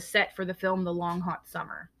 as a set for the film The Long Hot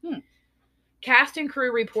Summer. Cast and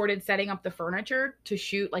crew reported setting up the furniture to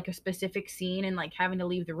shoot like a specific scene and like having to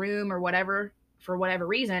leave the room or whatever for whatever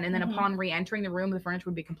reason. And then upon re-entering the room, the furniture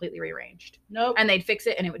would be completely rearranged. Nope. And they'd fix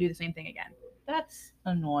it and it would do the same thing again. That's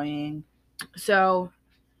annoying. So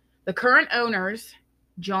the current owners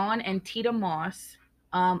John and Tita Moss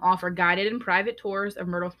offer guided and private tours of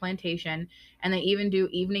Myrtles Plantation, and they even do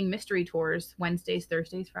evening mystery tours Wednesdays,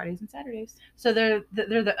 Thursdays, Fridays, and Saturdays. So they're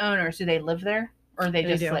the owners. Do they live there, or are they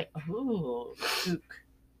just do. like, ooh, spook?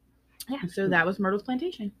 Yeah. So that was Myrtles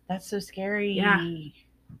Plantation. That's so scary. Yeah.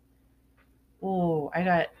 Oh,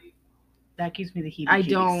 that gives me the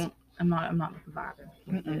heebie-jeebies. I'm not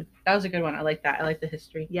vibing. That was a good one. I like that. I like the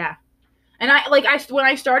history. Yeah. And when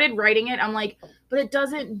I started writing it, I'm like, but it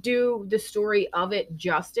doesn't do the story of it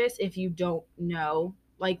justice if you don't know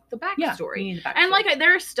like the backstory. Yeah, the backstory. And like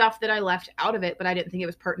there's stuff that I left out of it, but I didn't think it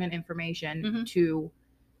was pertinent information to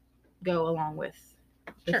go along with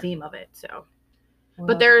the theme of it. So,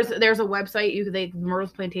 but there's a website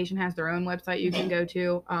Myrtles Plantation has their own website you can go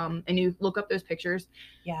to, and you look up those pictures.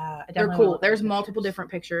 Yeah, they're cool. There's multiple different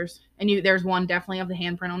pictures, and there's one definitely of the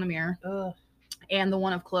handprint on the mirror. Ugh. And the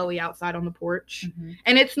one of Chloe outside on the porch.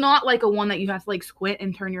 And it's not like a one that you have to like squint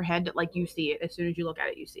and turn your head, like you see it. As soon as you look at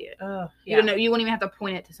it, you see it. You don't know, you wouldn't even have to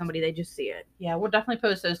point it to somebody, they just see it. Yeah, we'll definitely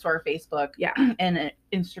post those to our Facebook and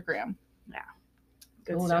Instagram. Yeah.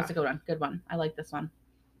 Good stuff. That was a good one. Good one. I like this one.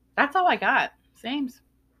 That's all I got. Sames.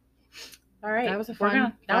 All right. That was a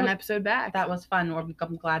fun episode back. That was fun.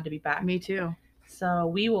 I'm glad to be back. Me too. So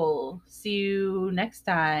we will see you next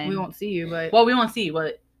time. We won't see you, but... Well, we won't see you,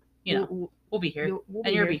 but, you know. We'll be here. You'll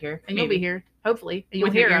be here. And you'll be here, hopefully. And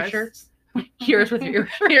you'll hear us. Shirts. Hear us with your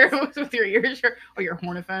ear with your ear shirt. Or your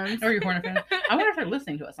hornophones. I wonder if they're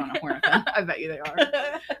listening to us on a hornophone. I bet you they are.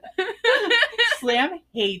 Slam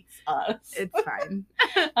hates us. It's fine.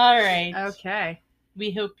 All right. Okay.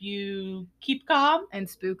 We hope you keep calm. And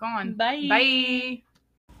spook on. Bye. Bye.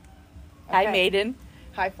 Hi, Maiden.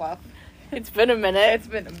 Hi, Fluff. It's been a minute. It's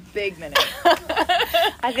been a big minute.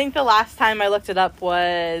 I think the last time I looked it up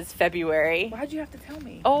was February. Why'd you have to tell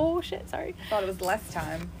me? Oh, shit. Sorry. I thought it was less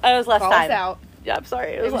time. It was less Call time. us out. Yeah, I'm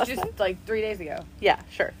sorry. It was just like 3 days ago. Yeah,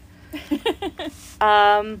 sure.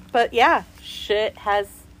 But yeah, shit had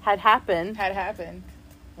happened.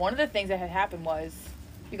 One of the things that had happened was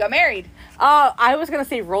you got married. I was going to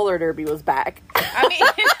say roller derby was back. I mean...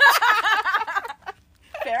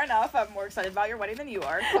 Fair enough. I'm more excited about your wedding than you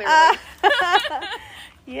are, clearly.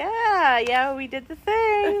 Yeah, we did the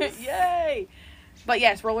thing. Yay! But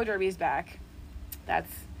yes, roller derby is back.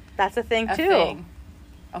 That's a thing too.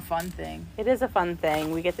 A fun thing. It is a fun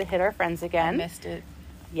thing. We get to hit our friends again. I missed it.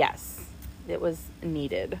 Yes, it was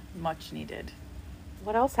needed. Much needed.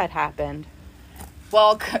 What else had happened?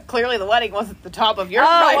 Well, clearly the wedding wasn't the top of your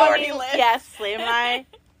priority list. Yes, Liam and I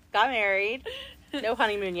got married. No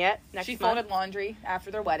honeymoon yet. She folded laundry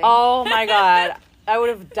after their wedding. Oh my god. I would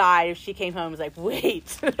have died if she came home and was like,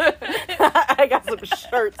 wait. I got some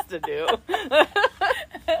shirts to do.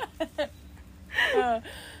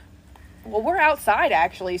 Well, we're outside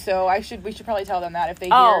actually, so we should probably tell them that if they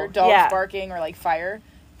hear dogs barking or like fire.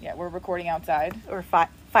 Yeah, we're recording outside. Or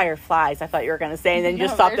fireflies, I thought you were going to say, and then you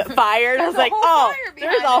just stopped at fire. And I was like,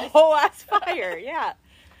 there's a whole ass fire. Yeah.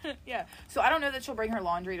 Yeah. So I don't know that she'll bring her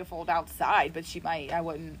laundry to fold outside, but she might.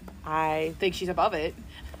 I think she's above it.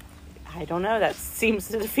 I don't know. That seems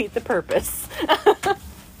to defeat the purpose.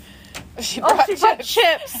 She brought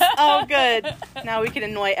chips. Oh, good. Now we can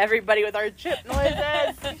annoy everybody with our chip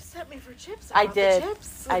noises. You sent me for chips. I did.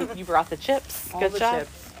 You brought the chips. Good job.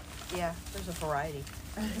 Chips. Yeah, there's a variety.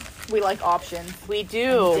 We like options. We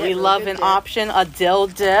do. We love an option. A dill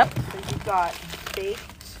dip. So you've got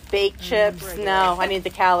baked chips. Regular. No, I need the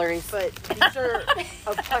calories. But these are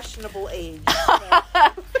of questionable age.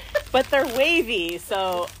 But they're wavy,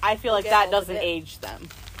 so I feel like that doesn't age them.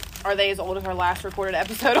 Are they as old as our last recorded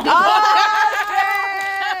episode on the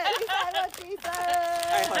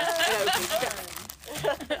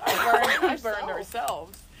I burned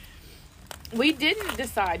ourselves. We didn't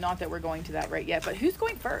decide, not that we're going to that right yet, but who's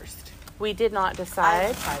going first? We did not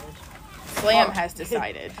decide. Slam has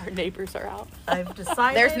decided. Our neighbors are out. I've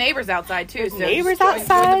decided. There's neighbors outside too. So neighbors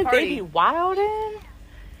outside. They be wildin'.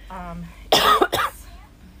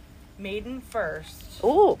 Maiden first.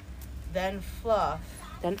 Ooh. Then Fluff.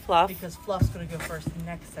 Because Fluff's going to go first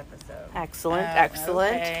next episode. Excellent.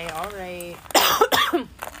 Okay, all right.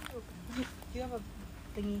 You have a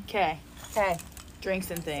thingy? Okay. Okay. Drinks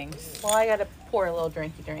and things. Well, I got to pour a little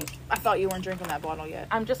drinky drink. I thought you weren't drinking that bottle yet.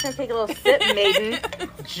 I'm just going to take a little sip, Maiden.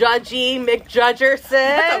 Judgy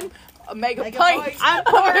McJudgerson. A mega pint. I'm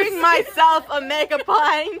pouring myself a mega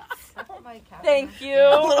pint. Thank you.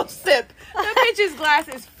 A little sip. The bitch's glass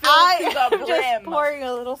is filled to the brim. Just pouring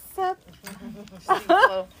a little sip.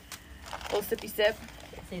 little sippy sip.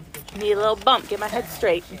 Need a little bump. Get my head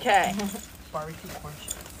straight. Okay. Barbecue corn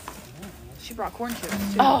chips. She brought corn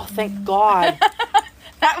chips too. Oh, thank God.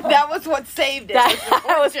 That was what saved it.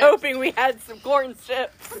 I was hoping we had some corn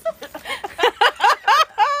chips.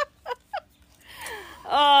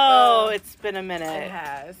 Oh, it's been a minute. It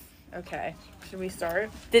has. Okay. Should we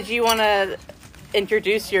start? Did you want to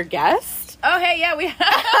introduce your guest? Oh, hey, yeah, she's eating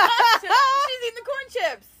the corn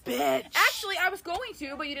chips. Bitch. Actually, I was going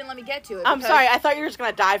to, but you didn't let me get to it. I'm sorry. I thought you were just going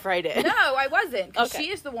to dive right in. No, I wasn't. Because Okay.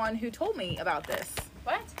 she is the one who told me about this.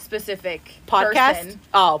 What? Specific Podcast?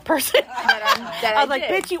 person Person. that I was like,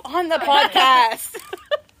 did. bitch, you on the podcast.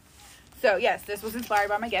 So, yes, this was inspired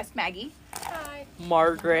by my guest, Maggie. Hi.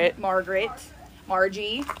 Margaret. Margie.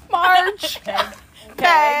 Marge.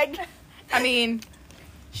 Peg. I mean,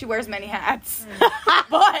 she wears many hats.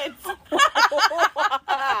 But,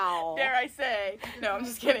 Wow. dare I say. No, I'm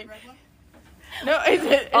just kidding. No, it's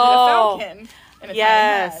a Oh. falcon. And a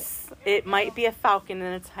Yes. It might be a falcon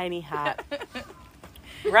in a tiny hat.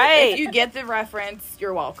 Right. If you get the reference,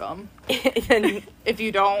 you're welcome. And If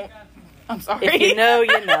you don't, I'm sorry. if you know,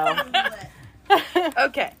 you know.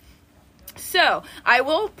 Okay. So, I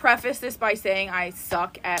will preface this by saying I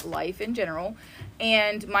suck at life in general.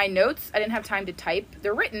 And my notes, I didn't have time to type.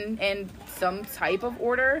 They're written in some type of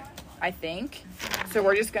order, I think. So,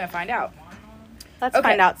 we're just going to find out. Let's Okay.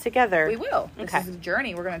 find out together. We will. This Okay. is a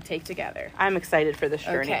journey we're going to take together. I'm excited for this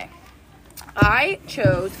journey. Okay. I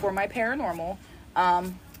chose for my paranormal,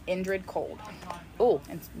 Indrid Cold. Oh.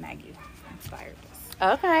 And Maggie inspired this.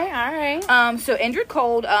 Okay. All right. So Indrid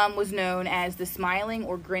Cold was known as the Smiling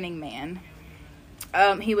or Grinning Man.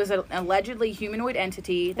 He was an allegedly humanoid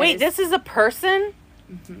entity. Wait, this is a person?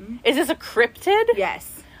 Mm-hmm. Is this a cryptid?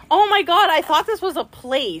 Yes. Oh my god, I thought this was a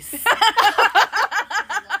place.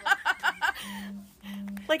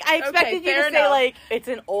 Like, I expected you to fair say, enough. like, it's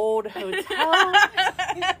an old hotel.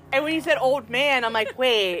 And when you said old man, I'm like,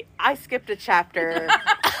 wait, I skipped a chapter.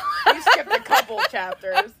 You skipped a couple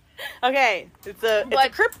chapters. Okay, it's a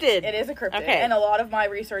But cryptid. It is a cryptid. Okay. And a lot of my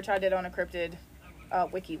research I did on a cryptid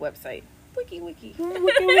wiki website. Wiki. Wiki,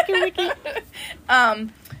 wiki.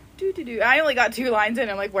 I only got 2 lines in.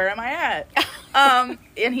 I'm like, where am I at?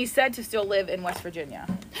 And he's said to still live in West Virginia.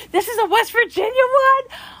 This is a West Virginia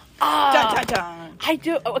one? Dun, dun, dun. I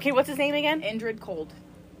do. Oh, okay, what's his name again? Indrid Cold.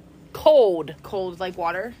 Cold. Cold like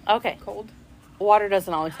water. Okay. Cold. Water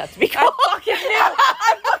doesn't always have to be cold.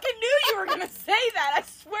 I fucking knew you were gonna say that. I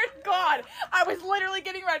swear to God. I was literally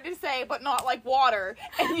getting ready to say, but not like water.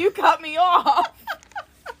 And you cut me off.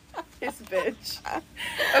 This bitch.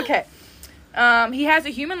 Okay. He has a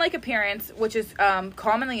human-like appearance, which is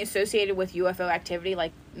commonly associated with UFO activity,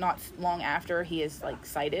 like not long after he is like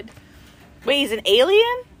sighted. Wait, he's an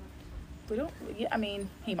alien? We don't. Yeah, I mean,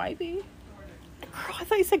 he might be. I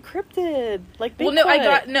thought you said cryptid. Like Bigfoot.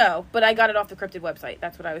 Well, no, but I got it off the cryptid website.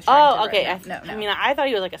 That's what I was trying to. Oh, okay. No. I mean, I thought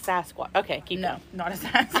he was like a Sasquatch. Okay, keep No, going. not a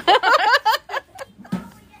Sasquatch.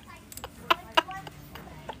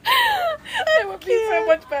 It would be so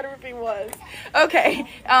much better if he was. Okay,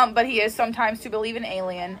 but he is sometimes to believe in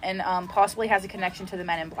alien and possibly has a connection to the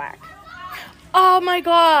Men in Black. Oh my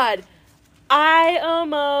god. I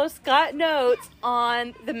almost got notes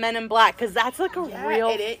on the Men in Black because that's like a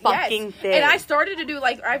real fucking thing. And I started to do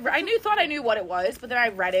like thought I knew what it was, but then I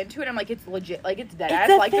read into it. And I'm like, it's legit, like it's dead It's ass,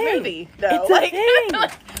 a like thing. the movie. Though. It's a like, thing.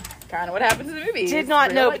 Kind of what happens in the movie. Did It's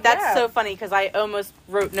not real know, life, but that's yeah. so funny because I almost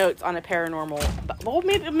wrote notes on a paranormal. Well,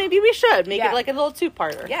 maybe we should make it like a little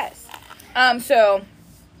 2-parter. Yes. So,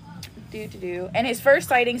 and his first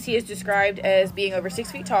sightings, he is described as being over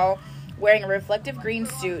 6 feet tall, wearing a reflective green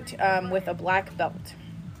suit with a black belt.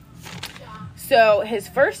 So his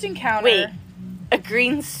first encounter. Wait, a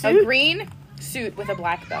green suit? A green suit with a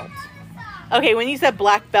black belt. Okay, when you said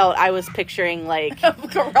black belt, I was picturing like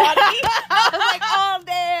Karate. I was like, oh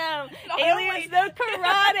damn, aliens know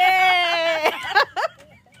karate.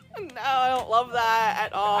 No, I don't love that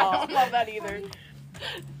at all. I don't love that either.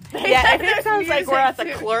 Yeah, if it sounds like we're at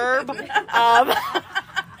the club,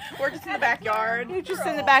 we're just in the backyard. You're just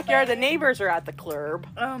in the backyard. The neighbors are at the club.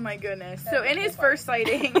 Oh my goodness. So in his first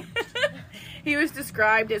sighting, he was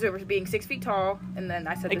described as over being 6 feet tall, and then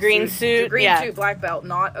I said a green suit, suit, black belt,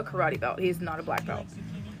 not a karate belt. He's not a black belt.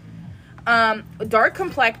 Dark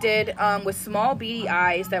complected, with small beady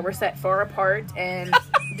eyes that were set far apart and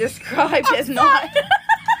described as not.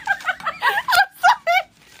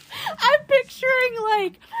 I'm picturing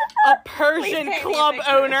like a Persian club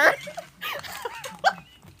owner.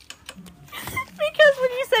 Because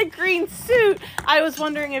when you said green suit, I was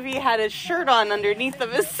wondering if he had his shirt on underneath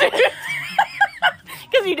of his suit.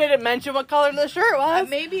 Because you didn't mention what color the shirt was.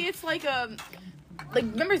 Maybe it's like a... Like,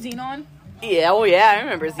 remember Xenon? Yeah, oh yeah, I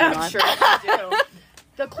remember Xenon. I'm sure you do.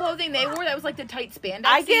 The clothing they wore, that was like the tight spandex.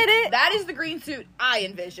 I get it. That is the green suit I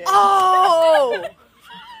envisioned. Oh!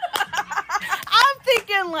 I'm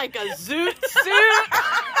thinking like a zoot suit.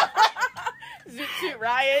 Zoot suit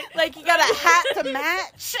riot. Like you got a hat to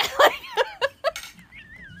match.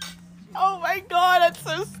 Oh my god, that's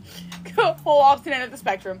so whole opposite end of the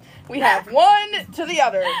spectrum. We have one to the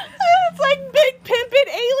other. It's like Big Pimpin'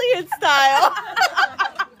 Alien style.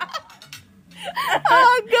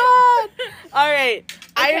 Oh god. All right.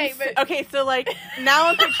 Okay, so like now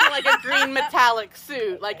I'm picturing like a green metallic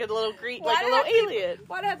suit, like a little green, like a little alien.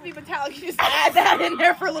 Why'd it have to be metallic? You just add that in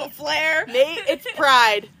there for a little flair. Nate, it's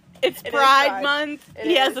Pride. It's Pride Pride. Month. It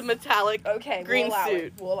He is. has a metallic green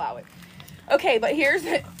suit. We'll allow it. Okay, but here's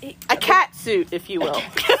A cat suit, if you will.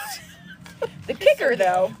 the kicker,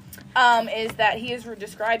 though, is that he is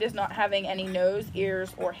described as not having any nose,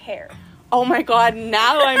 ears, or hair. Oh my god,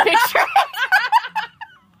 now I'm picturing.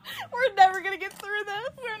 We're never gonna get through this.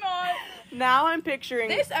 We're not. Now I'm picturing.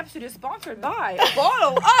 This episode is sponsored by a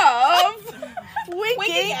bottle of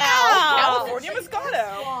Winking Out. California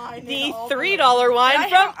Moscato. The $3 wine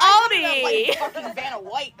from Aldi. Like fucking Vanna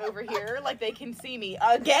White over here, like they can see me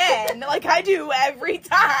again, like I do every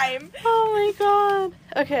time. Oh my god.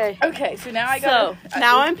 Okay. Okay, so now I got. So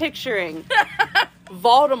now I'm picturing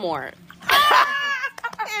Voldemort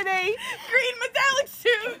in a green metallic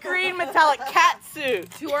suit, green metallic cat suit.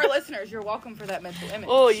 To our listeners, you're welcome for that mental image.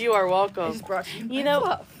 Oh, you are I welcome. just brought You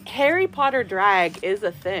know, Harry Potter drag is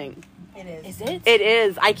a thing. It is. Is it? It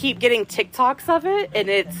is. I keep getting TikToks of it, and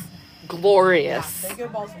it's glorious. Yeah, they go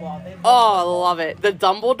balls to wall. Oh, I love it. The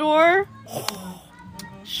Dumbledore,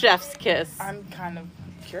 chef's kiss. I'm kind of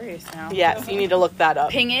curious now. Yes, you need to look that up.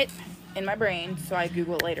 Ping it in my brain so I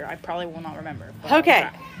Google it later. I probably will not remember. but Okay. I'll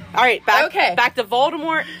try. All right, back to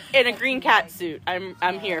Voldemort in a green cat suit.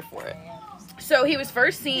 I'm here for it. So he was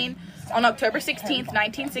first seen on October 16th,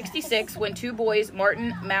 1966, when two boys,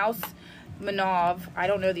 Martin Mouse Manov, I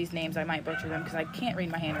don't know these names, I might butcher them because I can't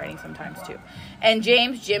read my handwriting sometimes too, and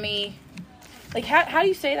James Jimmy, like how do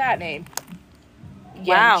you say that name?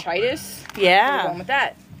 Wow. Yanchitis? Yeah. We're going with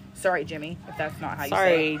that. Sorry, Jimmy, if that's not how you say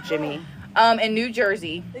Sorry, it. Jimmy. In New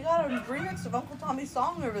Jersey. They got a remix of Uncle Tommy's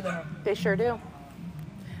song over there. They sure do.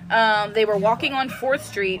 They were walking on 4th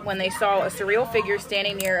Street when they saw a surreal figure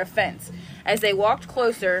standing near a fence. As they walked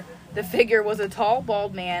closer, the figure was a tall,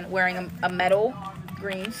 bald man wearing a metal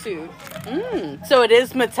green suit. So it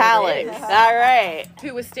is metallic. It is. All right.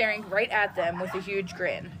 Who was staring right at them with a huge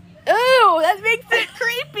grin. Ooh, that makes it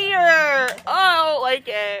creepier. Oh, I don't like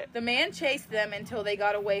it. The man chased them until they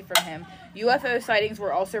got away from him. UFO sightings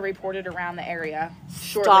were also reported around the area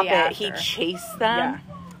shortly Stop it. after. He chased them? Yeah.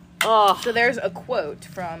 Oh. So there's a quote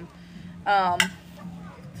from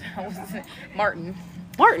Martin.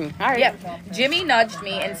 Martin. All right. Yep. Jimmy nudged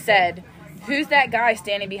me and said, "Who's that guy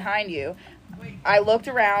standing behind you?" I looked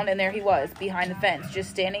around and there he was, behind the fence,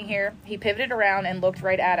 just standing here. He pivoted around and looked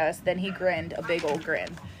right at us. Then he grinned, a big old grin.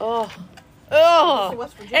 Oh. Oh.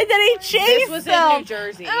 West Virginia. And then he chased This was them. in New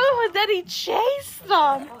Jersey. Oh, and then he chased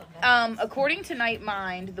them. According to Night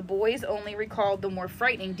Mind, the boys only recalled the more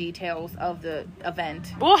frightening details of the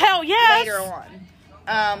event Well, hell yes. later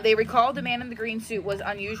on. They recalled the man in the green suit was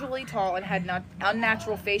unusually tall and had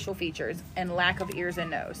unnatural facial features and lack of ears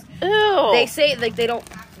and nose. Ew. They say like they don't.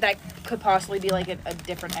 That could possibly be like a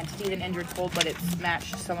different entity than Indrid told, but it's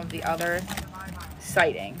matched some of the other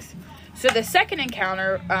sightings. So the second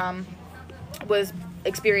encounter was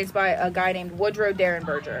experienced by a guy named Woodrow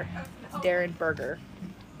Derenberger. Derenberger,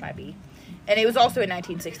 might be. And it was also in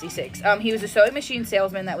 1966. He was a sewing machine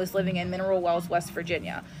salesman that was living in Mineral Wells, West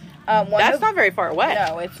Virginia. That's not very far away.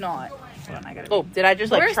 No, it's not. Hold on, I gotta. Oh, did I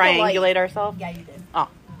just like Where's the light? triangulate ourselves? Yeah, you did. Oh.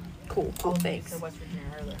 Cool. Oh, Thanks. so West Virginia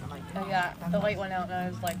earlier. I'm like, Oh, yeah, the light went out and I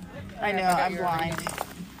was like, I know, forgot I'm you were blind. reading.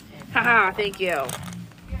 Haha, thank you.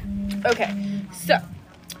 Okay, so,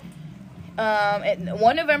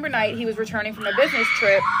 one November night, he was returning from a business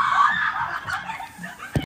trip